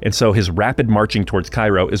decisive, and so his rapid marching towards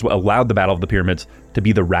Cairo is what allowed the Battle of the Pyramids to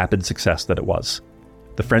be the rapid success that it was.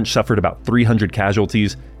 The French suffered about 300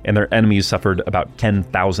 casualties, and their enemies suffered about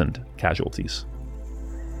 10,000 casualties.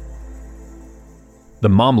 The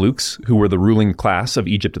Mamluks, who were the ruling class of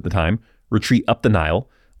Egypt at the time, retreat up the Nile,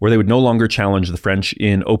 where they would no longer challenge the French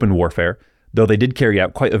in open warfare, though they did carry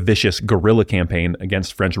out quite a vicious guerrilla campaign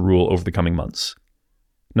against French rule over the coming months.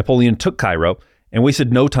 Napoleon took Cairo and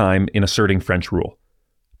wasted no time in asserting French rule.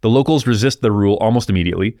 The locals resist the rule almost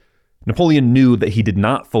immediately. Napoleon knew that he did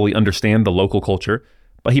not fully understand the local culture,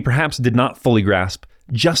 but he perhaps did not fully grasp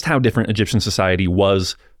just how different Egyptian society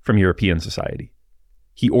was from European society.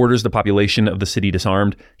 He orders the population of the city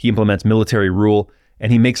disarmed, he implements military rule,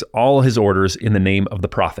 and he makes all his orders in the name of the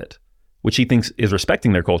prophet, which he thinks is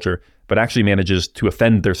respecting their culture, but actually manages to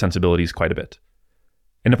offend their sensibilities quite a bit.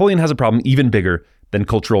 And Napoleon has a problem even bigger than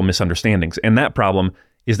cultural misunderstandings, and that problem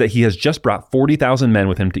is that he has just brought 40,000 men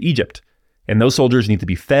with him to Egypt, and those soldiers need to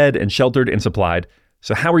be fed and sheltered and supplied.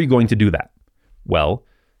 So how are you going to do that? Well,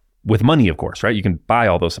 with money, of course, right? You can buy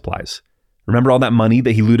all those supplies. Remember all that money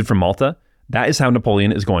that he looted from Malta? That is how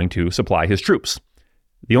Napoleon is going to supply his troops.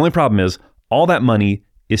 The only problem is all that money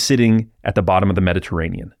is sitting at the bottom of the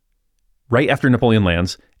Mediterranean. Right after Napoleon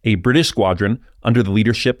lands, a British squadron under the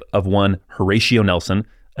leadership of one Horatio Nelson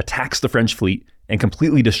attacks the French fleet and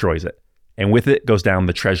completely destroys it. And with it goes down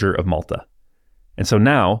the treasure of Malta. And so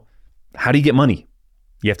now, how do you get money?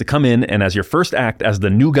 You have to come in and as your first act as the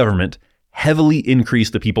new government, heavily increase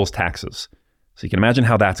the people's taxes. So you can imagine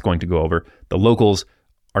how that's going to go over. The locals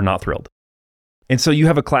are not thrilled. And so you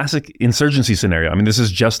have a classic insurgency scenario. I mean, this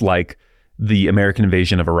is just like the American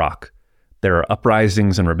invasion of Iraq. There are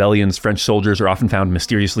uprisings and rebellions. French soldiers are often found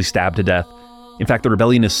mysteriously stabbed to death. In fact, the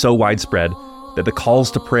rebellion is so widespread that the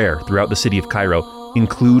calls to prayer throughout the city of Cairo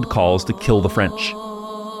include calls to kill the French.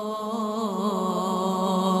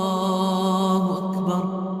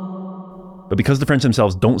 But because the French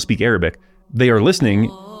themselves don't speak Arabic, they are listening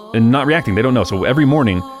and not reacting. They don't know. So every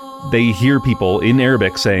morning they hear people in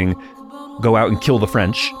Arabic saying, go out and kill the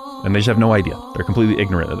French, and they just have no idea. They're completely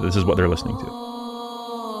ignorant that this is what they're listening to.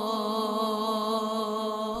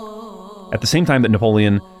 At the same time that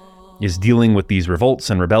Napoleon is dealing with these revolts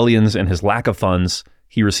and rebellions and his lack of funds,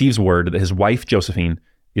 he receives word that his wife, Josephine,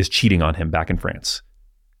 is cheating on him back in France.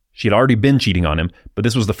 She had already been cheating on him, but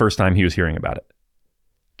this was the first time he was hearing about it.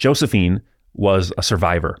 Josephine was a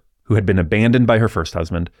survivor who had been abandoned by her first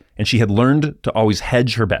husband, and she had learned to always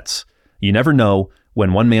hedge her bets. You never know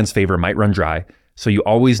when one man's favor might run dry, so you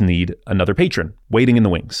always need another patron waiting in the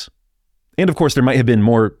wings. And of course, there might have been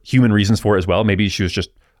more human reasons for it as well. Maybe she was just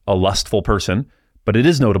a lustful person, but it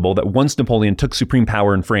is notable that once Napoleon took supreme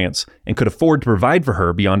power in France and could afford to provide for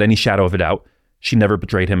her beyond any shadow of a doubt, she never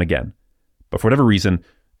betrayed him again. But for whatever reason,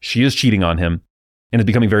 she is cheating on him and is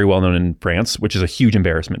becoming very well known in France, which is a huge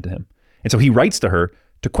embarrassment to him. And so he writes to her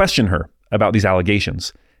to question her about these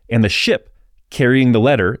allegations. And the ship carrying the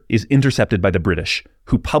letter is intercepted by the British,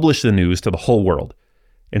 who publish the news to the whole world.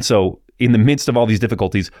 And so in the midst of all these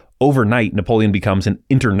difficulties, overnight, Napoleon becomes an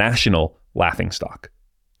international laughingstock.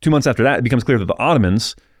 2 months after that, it becomes clear that the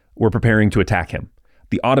Ottomans were preparing to attack him.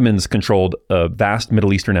 The Ottomans controlled a vast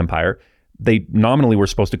Middle Eastern empire. They nominally were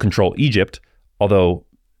supposed to control Egypt, although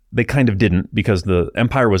they kind of didn't because the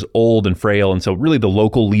empire was old and frail. And so really the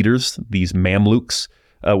local leaders, these Mamluks,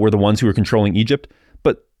 were the ones who were controlling Egypt.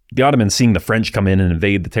 But the Ottomans, seeing the French come in and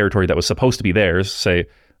invade the territory that was supposed to be theirs, say,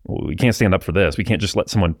 well, we can't stand up for this. We can't just let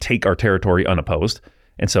someone take our territory unopposed.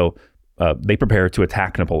 And so they prepare to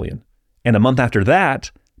attack Napoleon. And a month after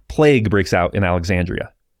that, plague breaks out in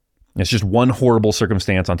Alexandria. It's just one horrible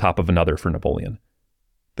circumstance on top of another for Napoleon.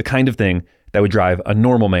 The kind of thing that would drive a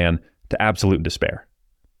normal man to absolute despair.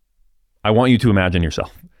 I want you to imagine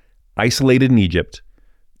yourself isolated in Egypt.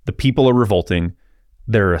 The people are revolting.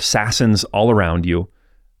 There are assassins all around you.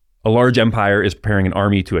 A large empire is preparing an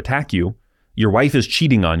army to attack you. Your wife is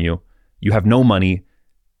cheating on you. You have no money,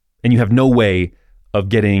 and you have no way of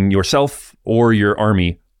getting yourself or your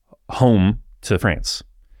army home to France.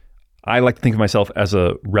 I like to think of myself as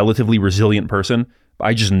a relatively resilient person, but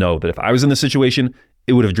I just know that if I was in this situation,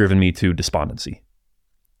 it would have driven me to despondency.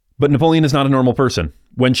 But Napoleon is not a normal person.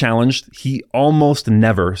 When challenged, he almost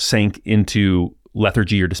never sank into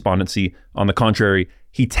lethargy or despondency. On the contrary,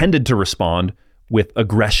 he tended to respond with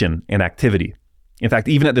aggression and activity. In fact,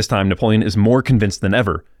 even at this time, Napoleon is more convinced than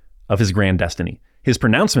ever of his grand destiny. His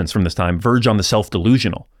pronouncements from this time verge on the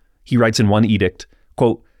self-delusional. He writes in one edict,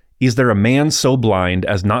 quote, "Is there a man so blind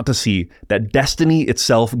as not to see that destiny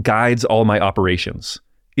itself guides all my operations?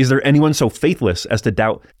 Is there anyone so faithless as to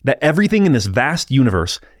doubt that everything in this vast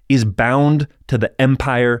universe is bound to the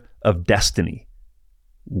empire of destiny?"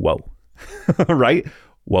 Whoa. Right?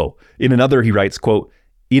 Whoa. In another, he writes, quote,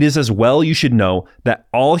 "It is as well you should know that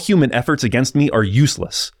all human efforts against me are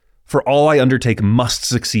useless, for all I undertake must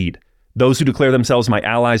succeed. Those who declare themselves my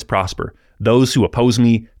allies prosper. Those who oppose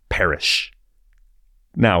me perish."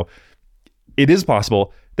 Now, it is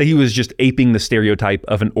possible that that he was just aping the stereotype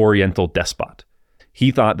of an Oriental despot. He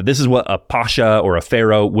thought that this is what a pasha or a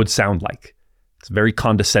pharaoh would sound like. It's a very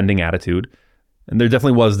condescending attitude. And there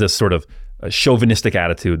definitely was this sort of chauvinistic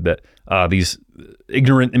attitude that these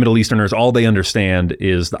ignorant Middle Easterners, all they understand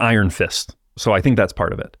is the iron fist. So I think that's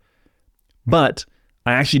part of it. But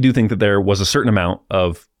I actually do think that there was a certain amount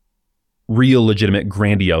of real, legitimate,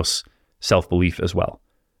 grandiose self-belief as well.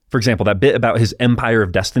 For example, that bit about his empire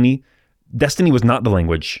of destiny, destiny was not the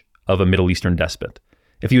language of a Middle Eastern despot.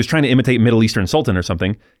 If he was trying to imitate Middle Eastern sultan or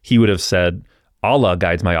something, he would have said, Allah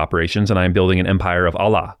guides my operations and I am building an empire of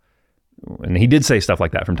Allah. And he did say stuff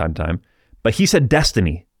like that from time to time. But he said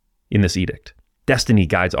destiny in this edict. Destiny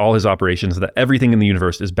guides all his operations, that everything in the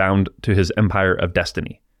universe is bound to his empire of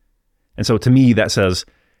destiny. And so to me, that says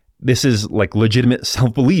this is like legitimate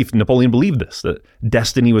self-belief. Napoleon believed this, that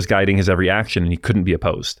destiny was guiding his every action and he couldn't be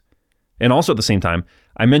opposed. And also at the same time,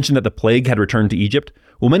 I mentioned that the plague had returned to Egypt.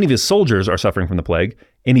 Well, many of his soldiers are suffering from the plague,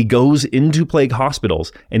 and he goes into plague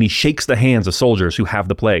hospitals and he shakes the hands of soldiers who have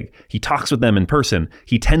the plague. He talks with them in person.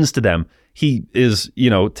 He tends to them. He is,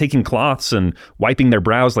 taking cloths and wiping their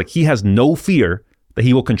brows. Like, he has no fear that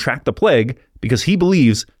he will contract the plague because he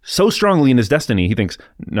believes so strongly in his destiny. He thinks,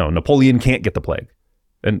 no, Napoleon can't get the plague.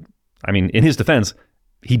 And I mean, in his defense,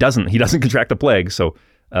 he doesn't contract the plague. So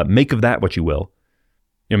make of that what you will.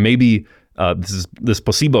 Maybe this is this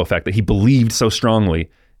placebo effect that he believed so strongly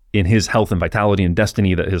in his health and vitality and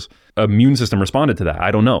destiny that his immune system responded to that.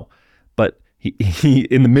 I don't know. But he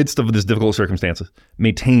in the midst of this difficult circumstances,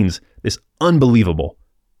 maintains this unbelievable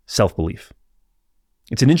self-belief.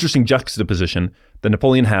 It's an interesting juxtaposition that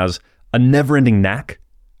Napoleon has a never-ending knack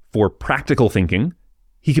for practical thinking.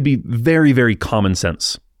 He could be very, very common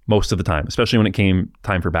sense most of the time, especially when it came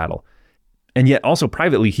time for battle. And yet also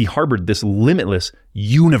privately, he harbored this limitless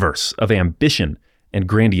universe of ambition and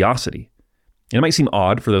grandiosity. And it might seem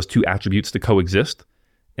odd for those two attributes to coexist,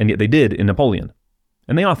 and yet they did in Napoleon.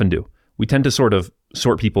 And they often do. We tend to sort of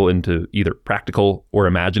sort people into either practical or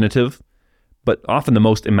imaginative, but often the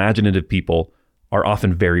most imaginative people are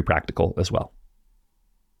often very practical as well.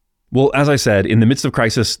 Well, as I said, in the midst of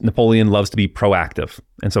crisis, Napoleon loves to be proactive.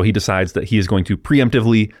 And so he decides that he is going to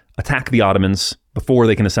preemptively attack the Ottomans before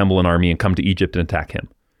they can assemble an army and come to Egypt and attack him.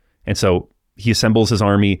 And so he assembles his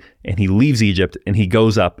army and he leaves Egypt and he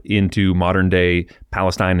goes up into modern day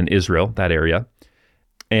Palestine and Israel, that area,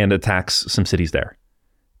 and attacks some cities there.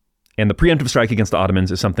 And the preemptive strike against the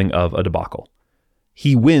Ottomans is something of a debacle.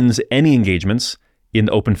 He wins any engagements in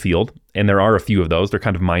the open field, and there are a few of those. They're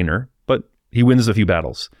kind of minor, but he wins a few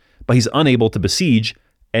battles. But he's unable to besiege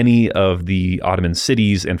any of the Ottoman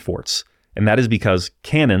cities and forts. And that is because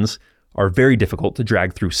cannons are very difficult to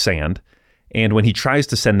drag through sand. And when he tries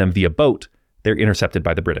to send them via boat, they're intercepted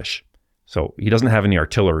by the British. So he doesn't have any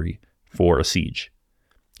artillery for a siege.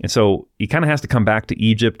 And so he kind of has to come back to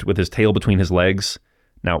Egypt with his tail between his legs.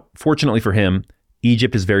 Now, fortunately for him,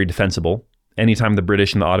 Egypt is very defensible. Anytime the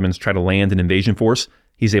British and the Ottomans try to land an invasion force,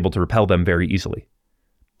 he's able to repel them very easily.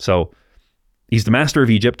 So he's the master of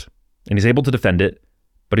Egypt, and he's able to defend it,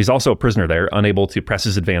 but he's also a prisoner there, unable to press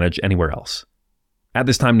his advantage anywhere else. At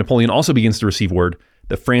this time, Napoleon also begins to receive word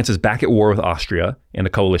that France is back at war with Austria and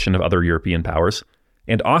a coalition of other European powers,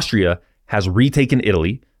 and Austria has retaken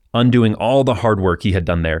Italy, undoing all the hard work he had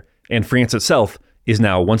done there, and France itself is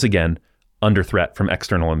now once again under threat from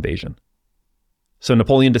external invasion. So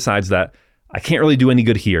Napoleon decides that I can't really do any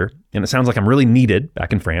good here, and it sounds like I'm really needed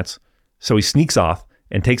back in France, so he sneaks off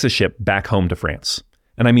and takes a ship back home to France.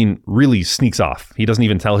 And I mean, really sneaks off. He doesn't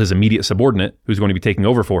even tell his immediate subordinate, who's going to be taking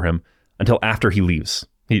over for him, until after he leaves.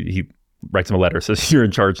 He writes him a letter, says, you're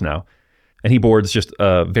in charge now. And he boards just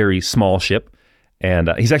a very small ship. And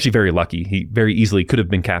he's actually very lucky. He very easily could have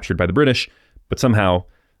been captured by the British, but somehow,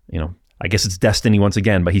 I guess it's destiny once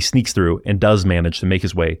again, but he sneaks through and does manage to make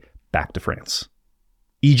his way back to France.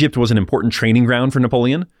 Egypt was an important training ground for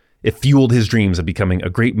Napoleon. It fueled his dreams of becoming a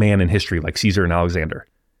great man in history like Caesar and Alexander.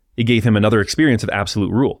 It gave him another experience of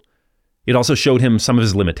absolute rule. It also showed him some of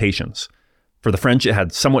his limitations. For the French, it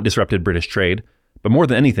had somewhat disrupted British trade, but more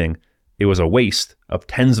than anything, it was a waste of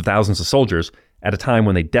tens of thousands of soldiers at a time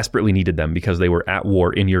when they desperately needed them because they were at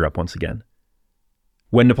war in Europe once again.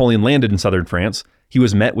 When Napoleon landed in southern France, he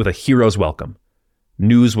was met with a hero's welcome.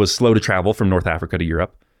 News was slow to travel from North Africa to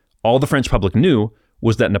Europe. All the French public knew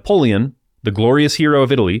was that Napoleon, the glorious hero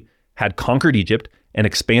of Italy, had conquered Egypt and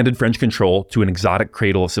expanded French control to an exotic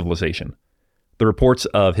cradle of civilization. The reports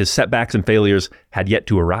of his setbacks and failures had yet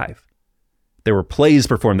to arrive. There were plays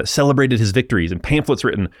performed that celebrated his victories and pamphlets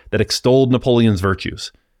written that extolled Napoleon's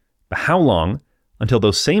virtues. But how long until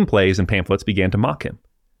those same plays and pamphlets began to mock him?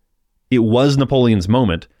 It was Napoleon's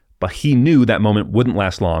moment, but he knew that moment wouldn't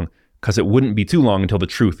last long because it wouldn't be too long until the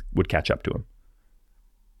truth would catch up to him.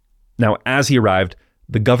 Now, as he arrived,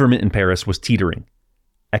 the government in Paris was teetering.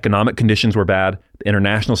 Economic conditions were bad, the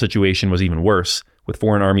international situation was even worse, with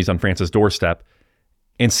foreign armies on France's doorstep,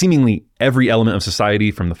 and seemingly every element of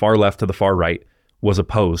society from the far left to the far right was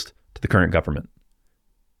opposed to the current government.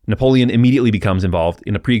 Napoleon immediately becomes involved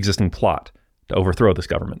in a pre-existing plot to overthrow this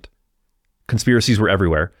government. Conspiracies were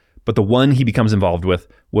everywhere, but the one he becomes involved with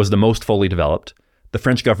was the most fully developed. The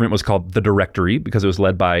French government was called the Directory because it was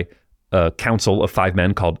led by a council of 5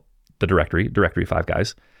 men called the Directory of 5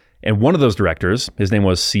 guys. And one of those directors, his name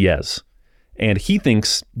was Sieyès. And he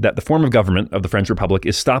thinks that the form of government of the French Republic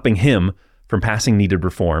is stopping him from passing needed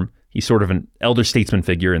reform. He's sort of an elder statesman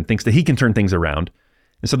figure and thinks that he can turn things around.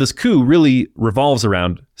 And so this coup really revolves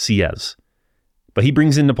around Sieyès. But he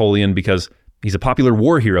brings in Napoleon because he's a popular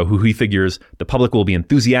war hero who he figures the public will be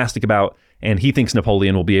enthusiastic about, and he thinks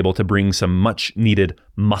Napoleon will be able to bring some much needed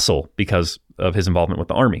muscle because of his involvement with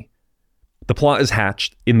the army. The plot is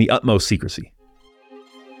hatched in the utmost secrecy.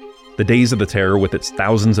 The days of the terror with its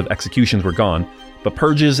thousands of executions were gone, but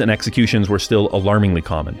purges and executions were still alarmingly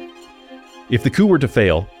common. If the coup were to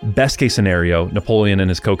fail, best case scenario, Napoleon and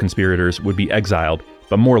his co-conspirators would be exiled,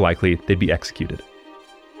 but more likely they'd be executed.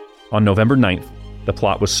 On November 9th, the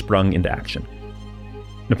plot was sprung into action.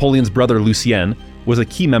 Napoleon's brother Lucien was a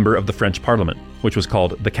key member of the French Parliament, which was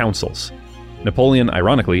called the Councils. Napoleon,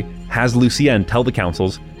 ironically, has Lucien tell the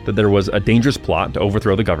councils that there was a dangerous plot to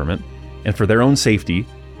overthrow the government, and for their own safety,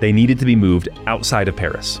 they needed to be moved outside of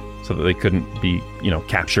Paris so that they couldn't be,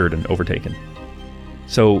 captured and overtaken.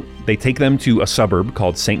 So they take them to a suburb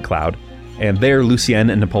called St. Cloud, and there Lucien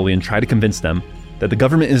and Napoleon try to convince them that the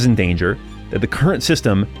government is in danger, that the current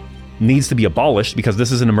system needs to be abolished because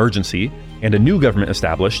this is an emergency, and a new government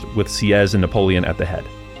established with Sieyès and Napoleon at the head.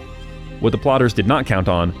 What the plotters did not count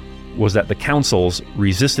on was that the councils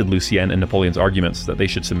resisted Lucien and Napoleon's arguments that they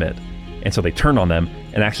should submit, and so they turn on them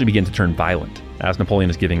and actually begin to turn violent as Napoleon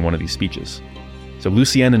is giving one of these speeches. So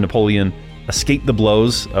Lucien and Napoleon escape the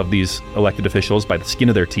blows of these elected officials by the skin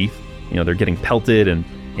of their teeth. They're getting pelted and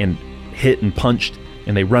hit and punched,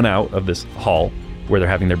 and they run out of this hall where they're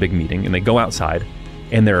having their big meeting, and they go outside,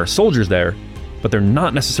 and there are soldiers there, but they're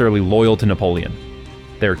not necessarily loyal to Napoleon.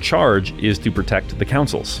 Their charge is to protect the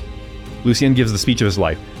councils. Lucien gives the speech of his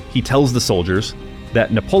life. He tells the soldiers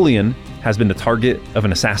that Napoleon has been the target of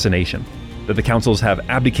an assassination, that the councils have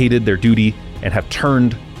abdicated their duty and have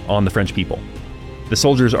turned on the French people. The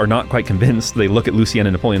soldiers are not quite convinced. They look at Lucien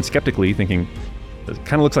and Napoleon skeptically, thinking, it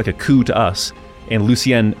kind of looks like a coup to us. And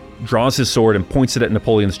Lucien draws his sword and points it at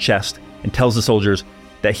Napoleon's chest and tells the soldiers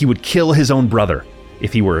that he would kill his own brother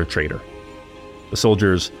if he were a traitor. The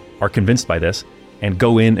soldiers are convinced by this and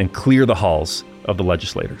go in and clear the halls of the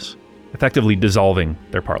legislators, effectively dissolving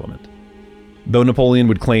their parliament. Though Napoleon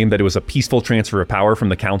would claim that it was a peaceful transfer of power from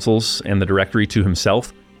the councils and the Directory to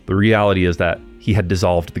himself, the reality is that he had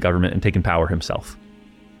dissolved the government and taken power himself.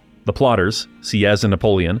 The plotters, Sieyès and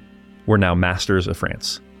Napoleon, were now masters of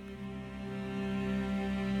France.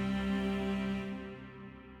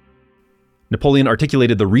 Napoleon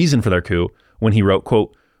articulated the reason for their coup when he wrote,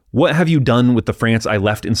 quote, "What have you done with the France I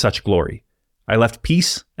left in such glory? I left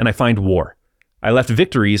peace and I find war. I left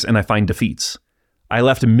victories and I find defeats. I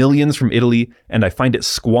left millions from Italy and I find it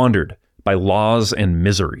squandered by laws and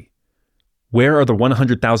misery. Where are the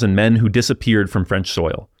 100,000 men who disappeared from French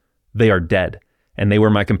soil? They are dead, and they were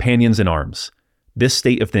my companions in arms. This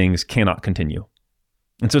state of things cannot continue."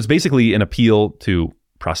 And so it's basically an appeal to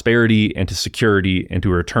prosperity and to security and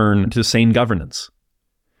to a return to sane governance.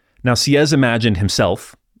 Now, Sieyès imagined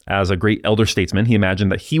himself as a great elder statesman. He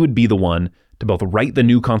imagined that he would be the one to both write the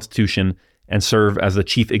new constitution and serve as the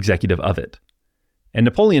chief executive of it. And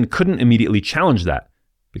Napoleon couldn't immediately challenge that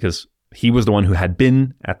because he was the one who had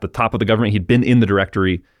been at the top of the government. He'd been in the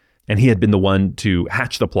Directory, and he had been the one to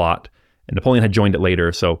hatch the plot, and Napoleon had joined it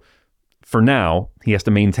later. So for now, he has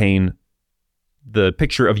to maintain the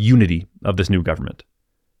picture of unity of this new government.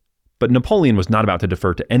 But Napoleon was not about to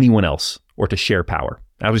defer to anyone else or to share power.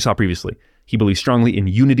 As we saw previously, he believed strongly in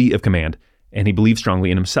unity of command, and he believed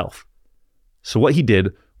strongly in himself. So what he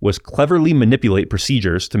did was cleverly manipulate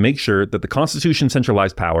procedures to make sure that the Constitution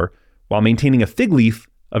centralized power while maintaining a fig leaf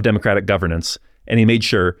of democratic governance, and he made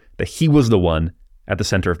sure that he was the one at the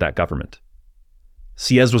center of that government.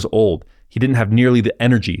 Sieyès was old. He didn't have nearly the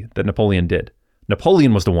energy that Napoleon did.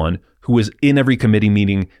 Napoleon was the one who was in every committee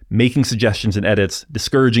meeting, making suggestions and edits,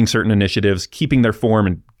 discouraging certain initiatives, keeping their form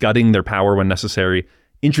and gutting their power when necessary,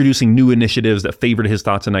 introducing new initiatives that favored his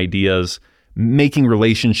thoughts and ideas, making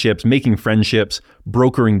relationships, making friendships,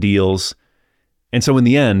 brokering deals. And so in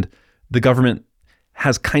the end, the government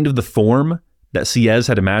has kind of the form that Sieyès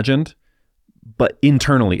had imagined, but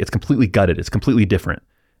internally it's completely gutted. It's completely different.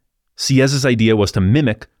 Sieyès' idea was to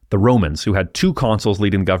mimic the Romans, who had 2 consuls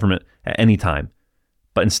leading the government at any time,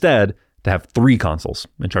 but instead to have 3 consuls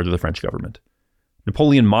in charge of the French government.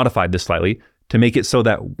 Napoleon modified this slightly to make it so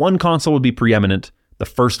that one consul would be preeminent, the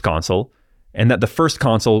first consul, and that the first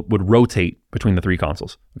consul would rotate between the 3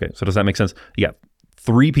 consuls. Okay, so does that make sense? You got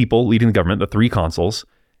 3 people leading the government, the 3 consuls,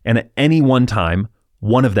 and at any one time,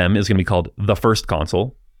 one of them is going to be called the first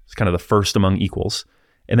consul. It's kind of the first among equals.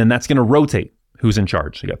 And then that's going to rotate who's in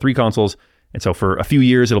charge. So you got 3 consuls, and so for a few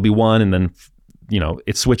years, it'll be one, and then,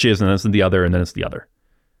 it switches, and then it's the other, and then it's the other.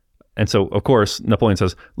 And so, of course, Napoleon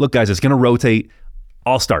says, look, guys, it's going to rotate.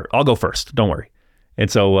 I'll start. I'll go first. Don't worry. And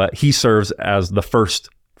so he serves as the first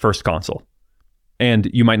consul. And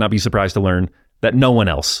you might not be surprised to learn that no one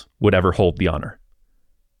else would ever hold the honor.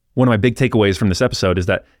 One of my big takeaways from this episode is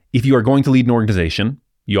that if you are going to lead an organization,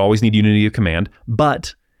 you always need unity of command.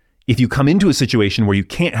 But if you come into a situation where you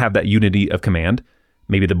can't have that unity of command,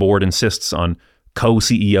 maybe the board insists on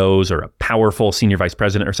co-CEOs or a powerful senior vice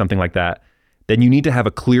president or something like that, then you need to have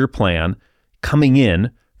a clear plan coming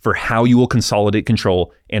in for how you will consolidate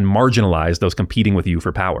control and marginalize those competing with you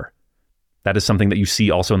for power. That is something that you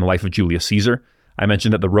see also in the life of Julius Caesar. I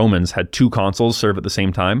mentioned that the Romans had 2 consuls serve at the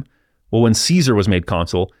same time. Well, when Caesar was made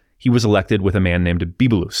consul, he was elected with a man named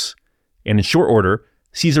Bibulus. And in short order,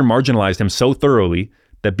 Caesar marginalized him so thoroughly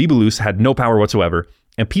that Bibulus had no power whatsoever,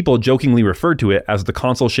 and people jokingly referred to it as the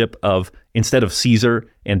consulship of, instead of Caesar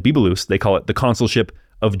and Bibulus, they call it the consulship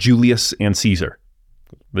of Julius and Caesar.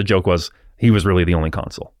 The joke was, he was really the only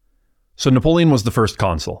consul. So Napoleon was the first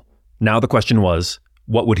consul. Now the question was,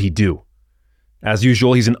 what would he do? As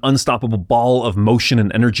usual, he's an unstoppable ball of motion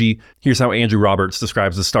and energy. Here's how Andrew Roberts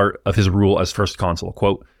describes the start of his rule as first consul.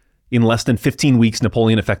 Quote, in less than 15 weeks,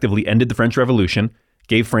 Napoleon effectively ended the French Revolution,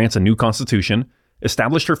 gave France a new constitution,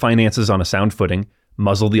 established her finances on a sound footing,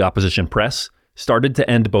 muzzled the opposition press, started to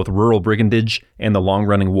end both rural brigandage and the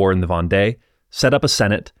long-running war in the Vendée, set up a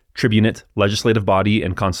Senate, tribunate, legislative body,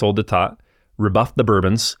 and Conseil d'État, rebuffed the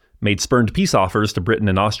Bourbons, made spurned peace offers to Britain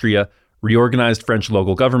and Austria, reorganized French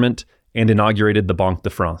local government, and inaugurated the Banque de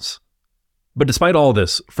France. But despite all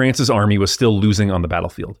this, France's army was still losing on the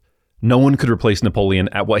battlefield. No one could replace Napoleon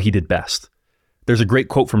at what he did best. There's a great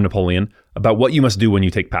quote from Napoleon about what you must do when you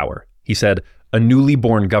take power. He said, "A newly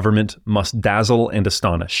born government must dazzle and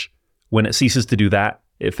astonish. When it ceases to do that,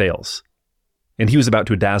 it fails." And he was about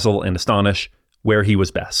to dazzle and astonish where he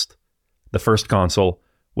was best. The first consul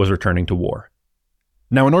was returning to war.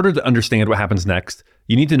 Now, in order to understand what happens next,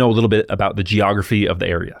 you need to know a little bit about the geography of the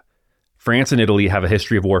area. France and Italy have a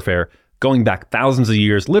history of warfare going back thousands of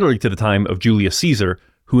years, literally to the time of Julius Caesar,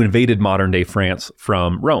 who invaded modern-day France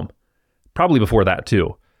from Rome. Probably before that,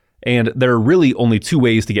 too. And there are really only 2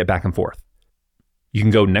 ways to get back and forth. You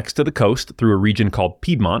can go next to the coast through a region called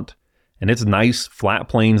Piedmont, and it's nice, flat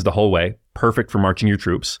plains the whole way, perfect for marching your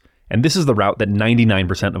troops. And this is the route that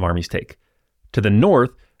 99% of armies take. To the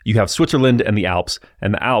north, you have Switzerland and the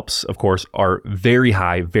Alps, of course, are very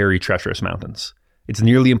high, very treacherous mountains. It's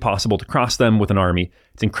nearly impossible to cross them with an army.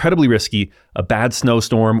 It's incredibly risky. A bad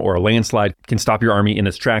snowstorm or a landslide can stop your army in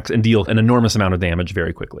its tracks and deal an enormous amount of damage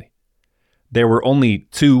very quickly. There were only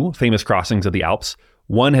 2 famous crossings of the Alps.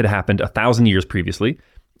 One had happened 1,000 years previously,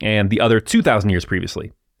 and the other 2,000 years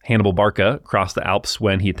previously. Hannibal Barca crossed the Alps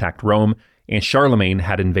when he attacked Rome, and Charlemagne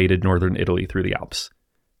had invaded northern Italy through the Alps.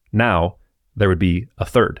 Now, there would be a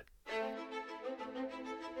third.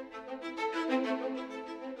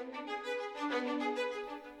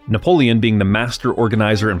 Napoleon, being the master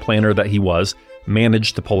organizer and planner that he was,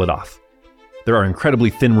 managed to pull it off. There are incredibly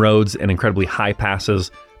thin roads and incredibly high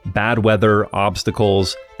passes, bad weather,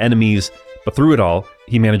 obstacles, enemies, but through it all,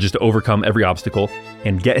 he manages to overcome every obstacle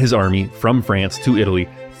and get his army from France to Italy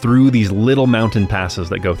through these little mountain passes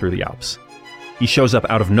that go through the Alps. He shows up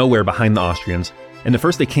out of nowhere behind the Austrians, and at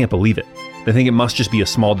first they can't believe it. They think it must just be a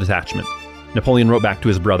small detachment. Napoleon wrote back to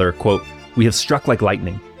his brother, quote, "We have struck like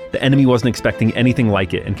lightning. The enemy wasn't expecting anything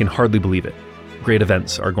like it and can hardly believe it. Great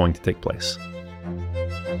events are going to take place."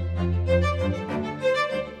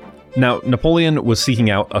 Now, Napoleon was seeking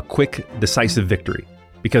out a quick, decisive victory,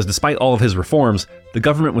 because despite all of his reforms, the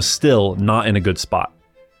government was still not in a good spot.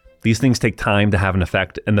 These things take time to have an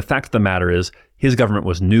effect, and the fact of the matter is, his government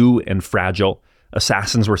was new and fragile.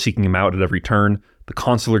 Assassins were seeking him out at every turn. The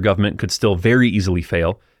consular government could still very easily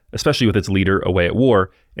fail, especially with its leader away at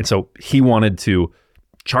war, and so he wanted to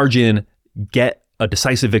charge in, get a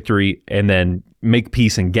decisive victory, and then make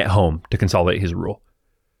peace and get home to consolidate his rule.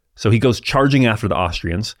 So he goes charging after the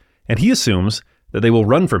Austrians, and he assumes that they will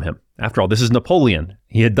run from him. After all, this is Napoleon.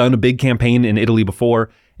 He had done a big campaign in Italy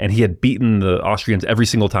before, and he had beaten the Austrians every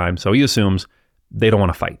single time, so he assumes they don't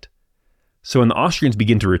want to fight. So when the Austrians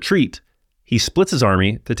begin to retreat, he splits his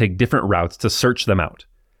army to take different routes to search them out.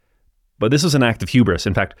 But this was an act of hubris.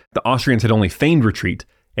 In fact, the Austrians had only feigned retreat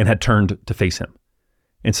and had turned to face him.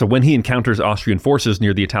 And so when he encounters Austrian forces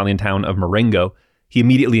near the Italian town of Marengo, he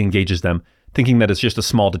immediately engages them, thinking that it's just a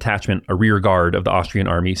small detachment, a rear guard of the Austrian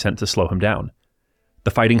army sent to slow him down.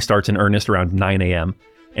 The fighting starts in earnest around 9 a.m.,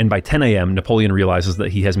 and by 10 a.m., Napoleon realizes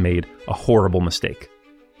that he has made a horrible mistake.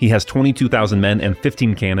 He has 22,000 men and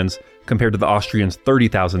 15 cannons, compared to the Austrians'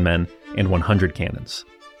 30,000 men and 100 cannons.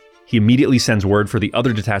 He immediately sends word for the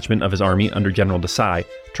other detachment of his army under General Desai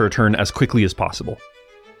to return as quickly as possible.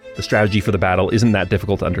 The strategy for the battle isn't that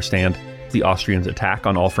difficult to understand. The Austrians attack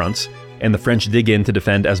on all fronts, and the French dig in to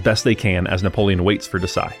defend as best they can as Napoleon waits for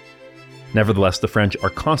Desai. Nevertheless, the French are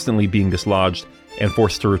constantly being dislodged and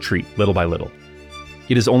forced to retreat little by little.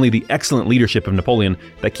 It is only the excellent leadership of Napoleon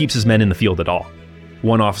that keeps his men in the field at all.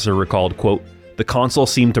 One officer recalled, quote, "The consul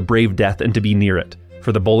seemed to brave death and to be near it,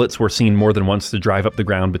 for the bullets were seen more than once to drive up the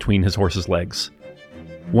ground between his horse's legs."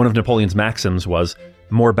 One of Napoleon's maxims was,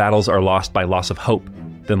 "More battles are lost by loss of hope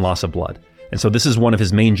than loss of blood." And so this is one of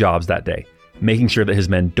his main jobs that day, making sure that his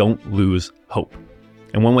men don't lose hope.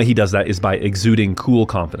 And one way he does that is by exuding cool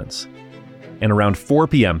confidence. And around 4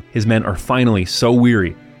 p.m., his men are finally so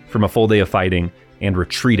weary from a full day of fighting and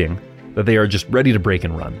retreating that they are just ready to break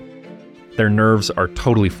and run. Their nerves are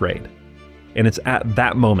totally frayed. And it's at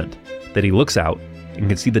that moment that he looks out and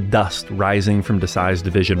can see the dust rising from Desai's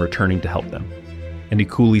division returning to help them. And he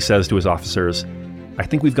coolly says to his officers, "I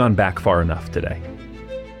think we've gone back far enough today."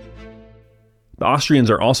 The Austrians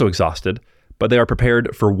are also exhausted, but they are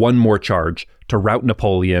prepared for one more charge to rout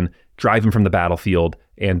Napoleon, drive him from the battlefield,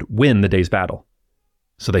 and win the day's battle.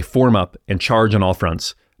 So they form up and charge on all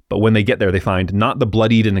fronts, but when they get there, they find not the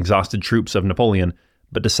bloodied and exhausted troops of Napoleon,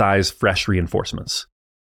 but Desai's fresh reinforcements.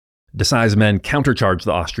 Desai's men countercharge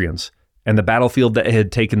the Austrians, and the battlefield that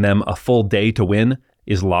had taken them a full day to win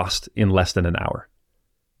is lost in less than an hour.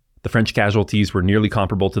 The French casualties were nearly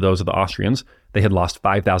comparable to those of the Austrians. They had lost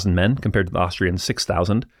 5,000 men compared to the Austrians'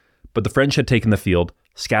 6,000, but the French had taken the field,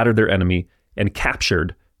 scattered their enemy, and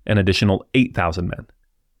captured an additional 8,000 men.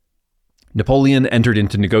 Napoleon entered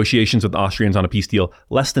into negotiations with the Austrians on a peace deal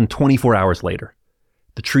less than 24 hours later.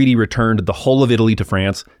 The treaty returned the whole of Italy to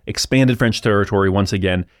France, expanded French territory once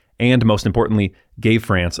again, and most importantly, gave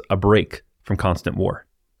France a break from constant war.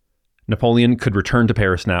 Napoleon could return to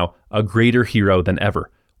Paris now, a greater hero than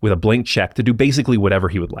ever, with a blank check to do basically whatever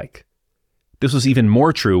he would like. This was even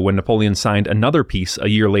more true when Napoleon signed another peace a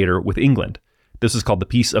year later with England. This is called the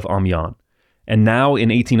Peace of Amiens. And now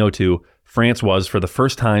in 1802, France was, for the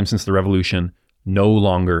first time since the Revolution, no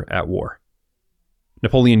longer at war.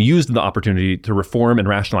 Napoleon used the opportunity to reform and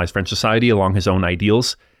rationalize French society along his own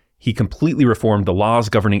ideals. He completely reformed the laws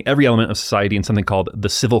governing every element of society in something called the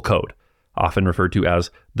Civil Code, often referred to as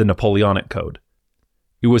the Napoleonic Code.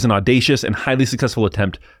 It was an audacious and highly successful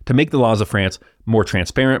attempt to make the laws of France more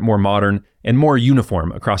transparent, more modern, and more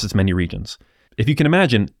uniform across its many regions. If you can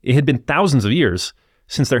imagine, it had been thousands of years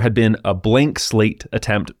since there had been a blank slate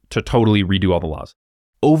attempt to totally redo all the laws.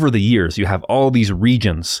 Over the years, you have all these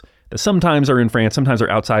regions that sometimes are in France, sometimes are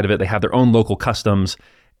outside of it. They have their own local customs,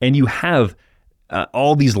 and you have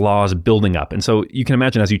all these laws building up. And so you can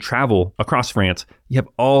imagine as you travel across France, you have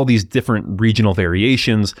all these different regional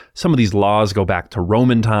variations. Some of these laws go back to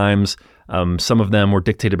Roman times. Some of them were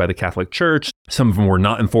dictated by the Catholic Church. Some of them were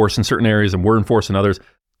not enforced in certain areas and were enforced in others.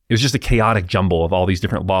 It was just a chaotic jumble of all these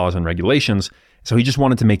different laws and regulations. So he just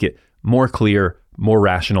wanted to make it more clear, more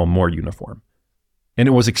rational, more uniform. And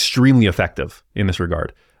it was extremely effective in this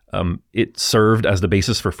regard. It served as the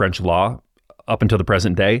basis for French law up until the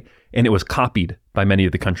present day, and it was copied by many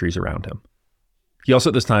of the countries around him. He also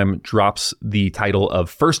at this time drops the title of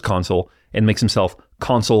first consul and makes himself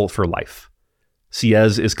consul for life.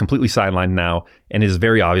 Sieyès is completely sidelined now, and it is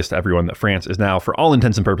very obvious to everyone that France is now, for all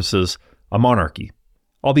intents and purposes, a monarchy,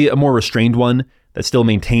 albeit a more restrained one that still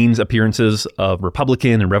maintains appearances of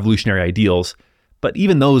republican and revolutionary ideals, but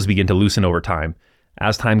even those begin to loosen over time.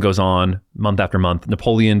 As time goes on, month after month,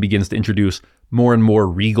 Napoleon begins to introduce more and more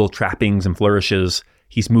regal trappings and flourishes.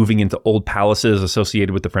 He's moving into old palaces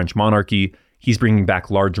associated with the French monarchy. He's bringing back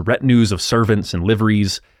large retinues of servants and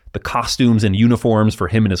liveries. The costumes and uniforms for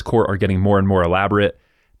him and his court are getting more and more elaborate.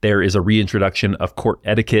 There is a reintroduction of court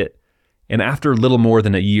etiquette. And after little more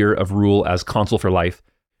than a year of rule as consul for life,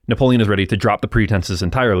 Napoleon is ready to drop the pretenses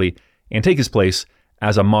entirely and take his place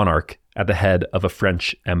as a monarch at the head of a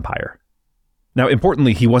French empire. Now,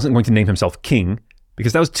 importantly, he wasn't going to name himself king.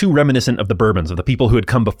 because that was too reminiscent of the Bourbons, of the people who had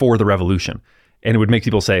come before the revolution. And it would make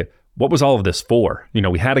people say, what was all of this for?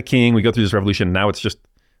 We had a king, we go through this revolution, now it's just,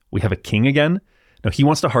 we have a king again? No, he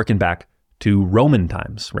wants to harken back to Roman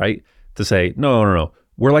times, right? To say, no,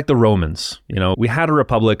 we're like the Romans. We had a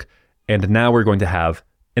republic, and now we're going to have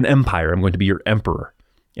an empire. I'm going to be your emperor.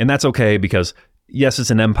 And that's okay because, yes,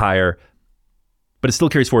 it's an empire, but it still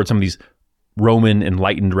carries forward some of these Roman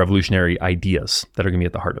enlightened revolutionary ideas that are going to be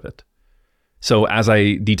at the heart of it. So as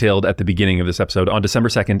I detailed at the beginning of this episode, on December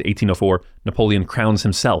 2nd, 1804, Napoleon crowns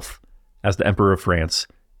himself as the Emperor of France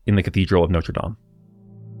in the Cathedral of Notre Dame.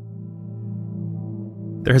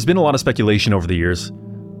 There has been a lot of speculation over the years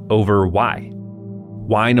over why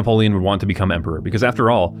Napoleon would want to become emperor, because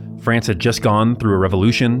after all, France had just gone through a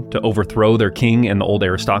revolution to overthrow their king and the old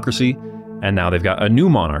aristocracy, and now they've got a new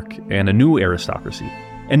monarch and a new aristocracy.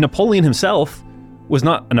 And Napoleon himself was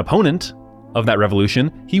not an opponent of that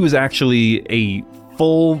revolution. He was actually a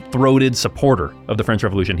full-throated supporter of the French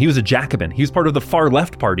Revolution. He was a Jacobin. He was part of the far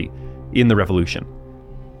left party in the revolution.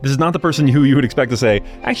 This is not the person who you would expect to say,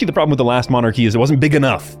 actually the problem with the last monarchy is it wasn't big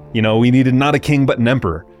enough. We needed not a king but an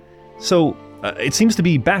emperor. So it seems to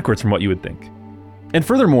be backwards from what you would think. And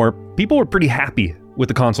furthermore, people were pretty happy with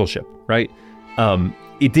the consulship, right?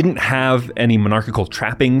 It didn't have any monarchical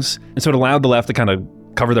trappings, and so it allowed the left to kind of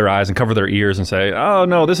cover their eyes and cover their ears and say, oh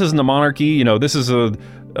no, this isn't a monarchy, this is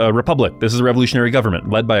a republic, this is a revolutionary government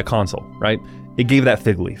led by a consul, right? It gave that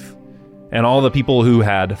fig leaf. And all the people who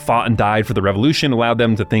had fought and died for the revolution allowed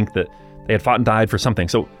them to think that they had fought and died for something.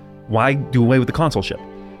 So why do away with the consulship?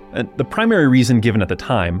 And the primary reason given at the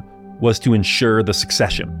time was to ensure the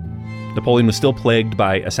succession. Napoleon was still plagued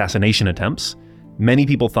by assassination attempts. Many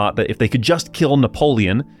people thought that if they could just kill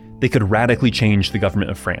Napoleon, they could radically change the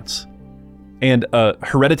government of France. And a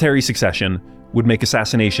hereditary succession would make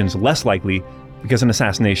assassinations less likely because an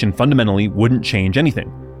assassination fundamentally wouldn't change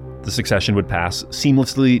anything. The succession would pass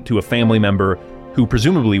seamlessly to a family member who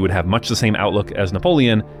presumably would have much the same outlook as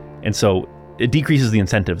Napoleon, and so it decreases the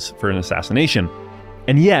incentives for an assassination.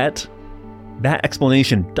 And yet, that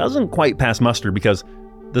explanation doesn't quite pass muster because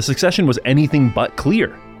the succession was anything but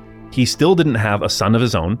clear. He still didn't have a son of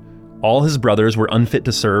his own. All his brothers were unfit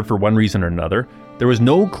to serve for one reason or another. There was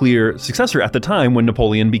no clear successor at the time when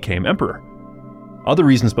Napoleon became emperor. Other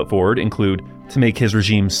reasons put forward include to make his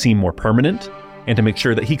regime seem more permanent and to make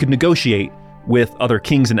sure that he could negotiate with other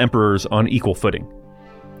kings and emperors on equal footing.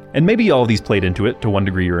 And maybe all of these played into it to one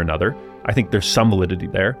degree or another. I think there's some validity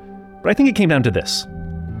there. But I think it came down to this.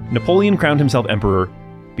 Napoleon crowned himself emperor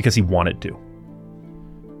because he wanted to.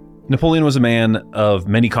 Napoleon was a man of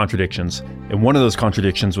many contradictions, and one of those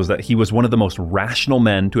contradictions was that he was one of the most rational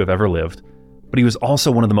men to have ever lived, but he was also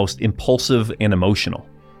one of the most impulsive and emotional.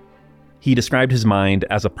 He described his mind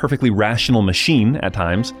as a perfectly rational machine at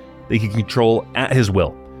times that he could control at his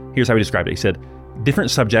will. Here's how he described it. He said,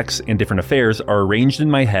 "Different subjects and different affairs are arranged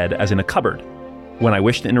in my head as in a cupboard. When I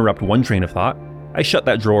wish to interrupt one train of thought, I shut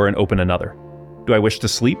that drawer and open another. Do I wish to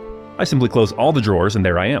sleep? I simply close all the drawers and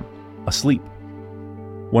there I am, asleep."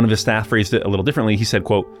 One of his staff phrased it a little differently. He said,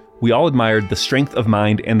 quote, "We all admired the strength of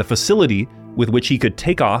mind and the facility with which he could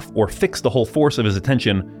take off or fix the whole force of his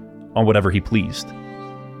attention on whatever he pleased."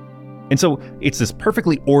 And so it's this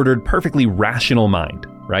perfectly ordered, perfectly rational mind,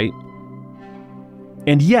 right?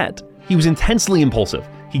 And yet, he was intensely impulsive.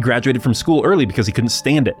 He graduated from school early because he couldn't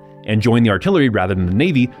stand it and joined the artillery rather than the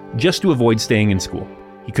Navy just to avoid staying in school.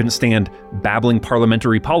 He couldn't stand babbling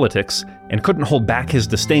parliamentary politics and couldn't hold back his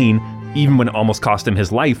disdain even when it almost cost him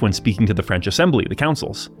his life when speaking to the French Assembly, the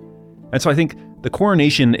councils. And so I think the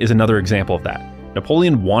coronation is another example of that.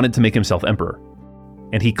 Napoleon wanted to make himself emperor,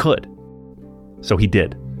 and he could. So he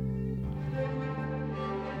did.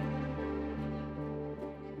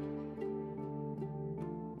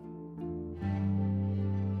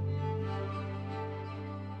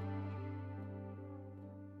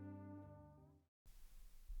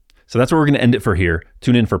 So that's where we're going to end it for here.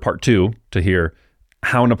 Tune in for part 2 to hear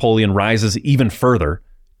how Napoleon rises even further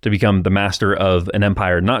to become the master of an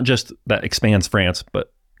empire, not just that expands France,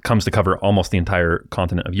 but comes to cover almost the entire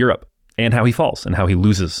continent of Europe, and how he falls and how he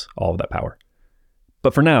loses all of that power.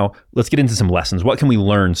 But for now, let's get into some lessons. What can we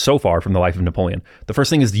learn so far from the life of Napoleon? The first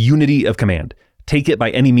thing is the unity of command. Take it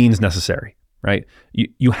by any means necessary, right?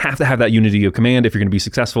 You have to have that unity of command if you're going to be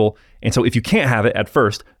successful. And so if you can't have it at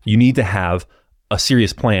first, you need to have a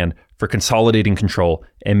serious plan for consolidating control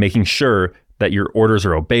and making sure that your orders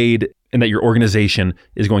are obeyed and that your organization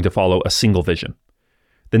is going to follow a single vision.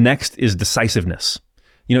 The next is decisiveness.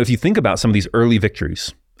 If you think about some of these early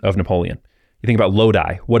victories of Napoleon, you think about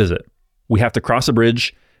Lodi. What is it? We have to cross a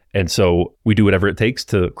bridge, and so we do whatever it takes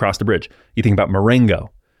to cross the bridge. You think about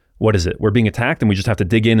Marengo. What is it? We're being attacked and we just have to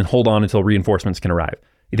dig in and hold on until reinforcements can arrive.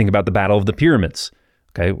 You think about the Battle of the Pyramids.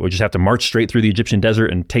 Okay, we just have to march straight through the Egyptian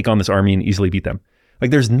desert and take on this army and easily beat them.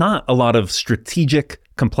 Like, there's not a lot of strategic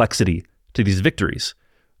complexity to these victories.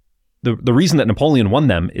 The reason that Napoleon won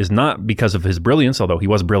them is not because of his brilliance, although he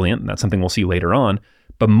was brilliant, and that's something we'll see later on,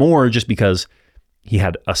 but more just because he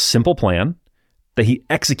had a simple plan that he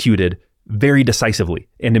executed very decisively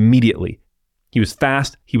and immediately. He was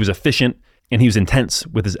fast, he was efficient, and he was intense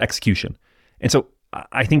with his execution. And so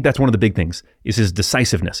I think that's one of the big things, is his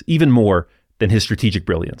decisiveness, even more than his strategic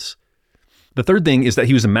brilliance. The third thing is that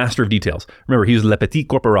he was a master of details. Remember, he was le petit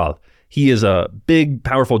corporal. He is a big,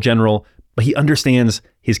 powerful general, but he understands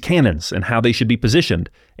his cannons and how they should be positioned,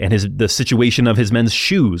 and the situation of his men's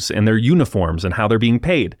shoes and their uniforms and how they're being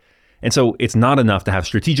paid. And so it's not enough to have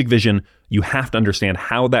strategic vision. You have to understand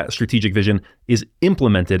how that strategic vision is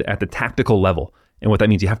implemented at the tactical level. And what that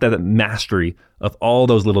means, you have to have that mastery of all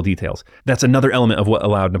those little details. That's another element of what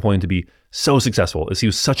allowed Napoleon to be so successful, is he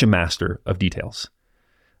was such a master of details.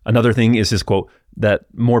 Another thing is his quote that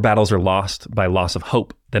more battles are lost by loss of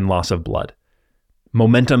hope than loss of blood.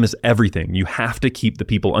 Momentum is everything. You have to keep the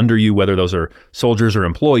people under you, whether those are soldiers or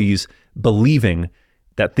employees, believing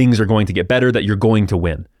that things are going to get better, that you're going to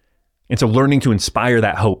win. And so learning to inspire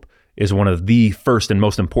that hope is one of the first and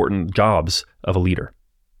most important jobs of a leader.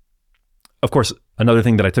 Of course, another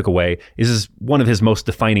thing that I took away is one of his most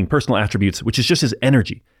defining personal attributes, which is just his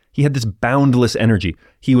energy. He had this boundless energy.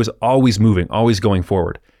 He was always moving, always going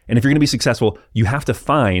forward. And if you're going to be successful, you have to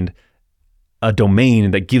find a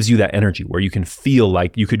domain that gives you that energy, where you can feel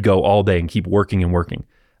like you could go all day and keep working and working.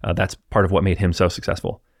 That's part of what made him so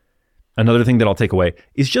successful. Another thing that I'll take away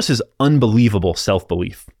is just his unbelievable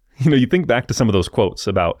self-belief. You think back to some of those quotes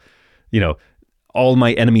about, all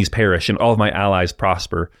my enemies perish and all of my allies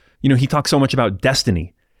prosper. He talks so much about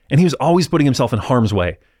destiny, and he was always putting himself in harm's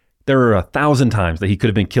way. There were 1,000 times that he could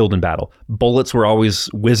have been killed in battle. Bullets were always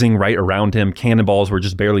whizzing right around him. Cannonballs were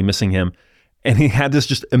just barely missing him. And he had this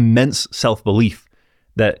just immense self-belief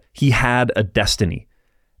that he had a destiny.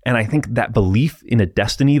 And I think that belief in a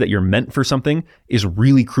destiny, that you're meant for something, is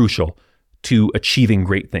really crucial to achieving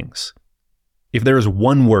great things. If there is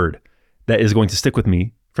one word that is going to stick with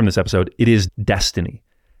me from this episode, it is destiny.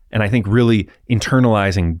 And I think really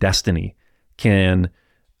internalizing destiny can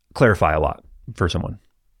clarify a lot for someone.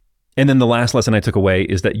 And then the last lesson I took away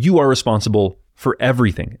is that you are responsible for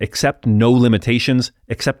everything, except no limitations,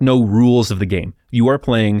 except no rules of the game. You are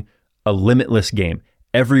playing a limitless game.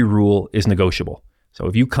 Every rule is negotiable. So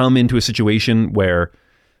if you come into a situation where,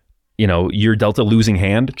 you're dealt a losing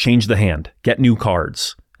hand, change the hand, get new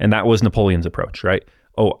cards. And that was Napoleon's approach, right?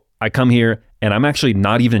 Oh, I come here and I'm actually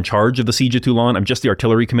not even in charge of the siege of Toulon. I'm just the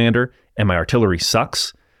artillery commander and my artillery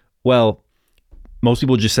sucks. Well, most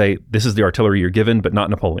people just say, this is the artillery you're given, but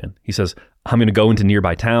not Napoleon. He says, I'm going to go into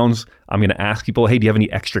nearby towns. I'm going to ask people, hey, do you have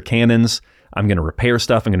any extra cannons? I'm going to repair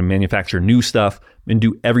stuff. I'm going to manufacture new stuff and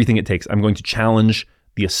do everything it takes. I'm going to challenge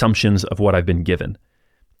the assumptions of what I've been given.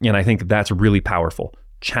 And I think that's really powerful.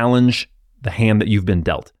 Challenge the hand that you've been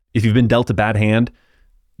dealt. If you've been dealt a bad hand,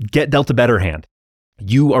 get dealt a better hand.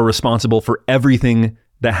 You are responsible for everything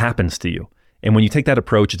that happens to you. And when you take that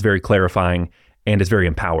approach, it's very clarifying and it's very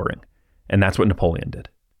empowering. And that's what Napoleon did.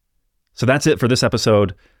 So that's it for this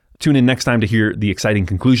episode. Tune in next time to hear the exciting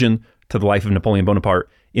conclusion to the life of Napoleon Bonaparte.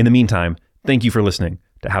 In the meantime, thank you for listening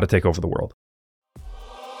to How to Take Over the World.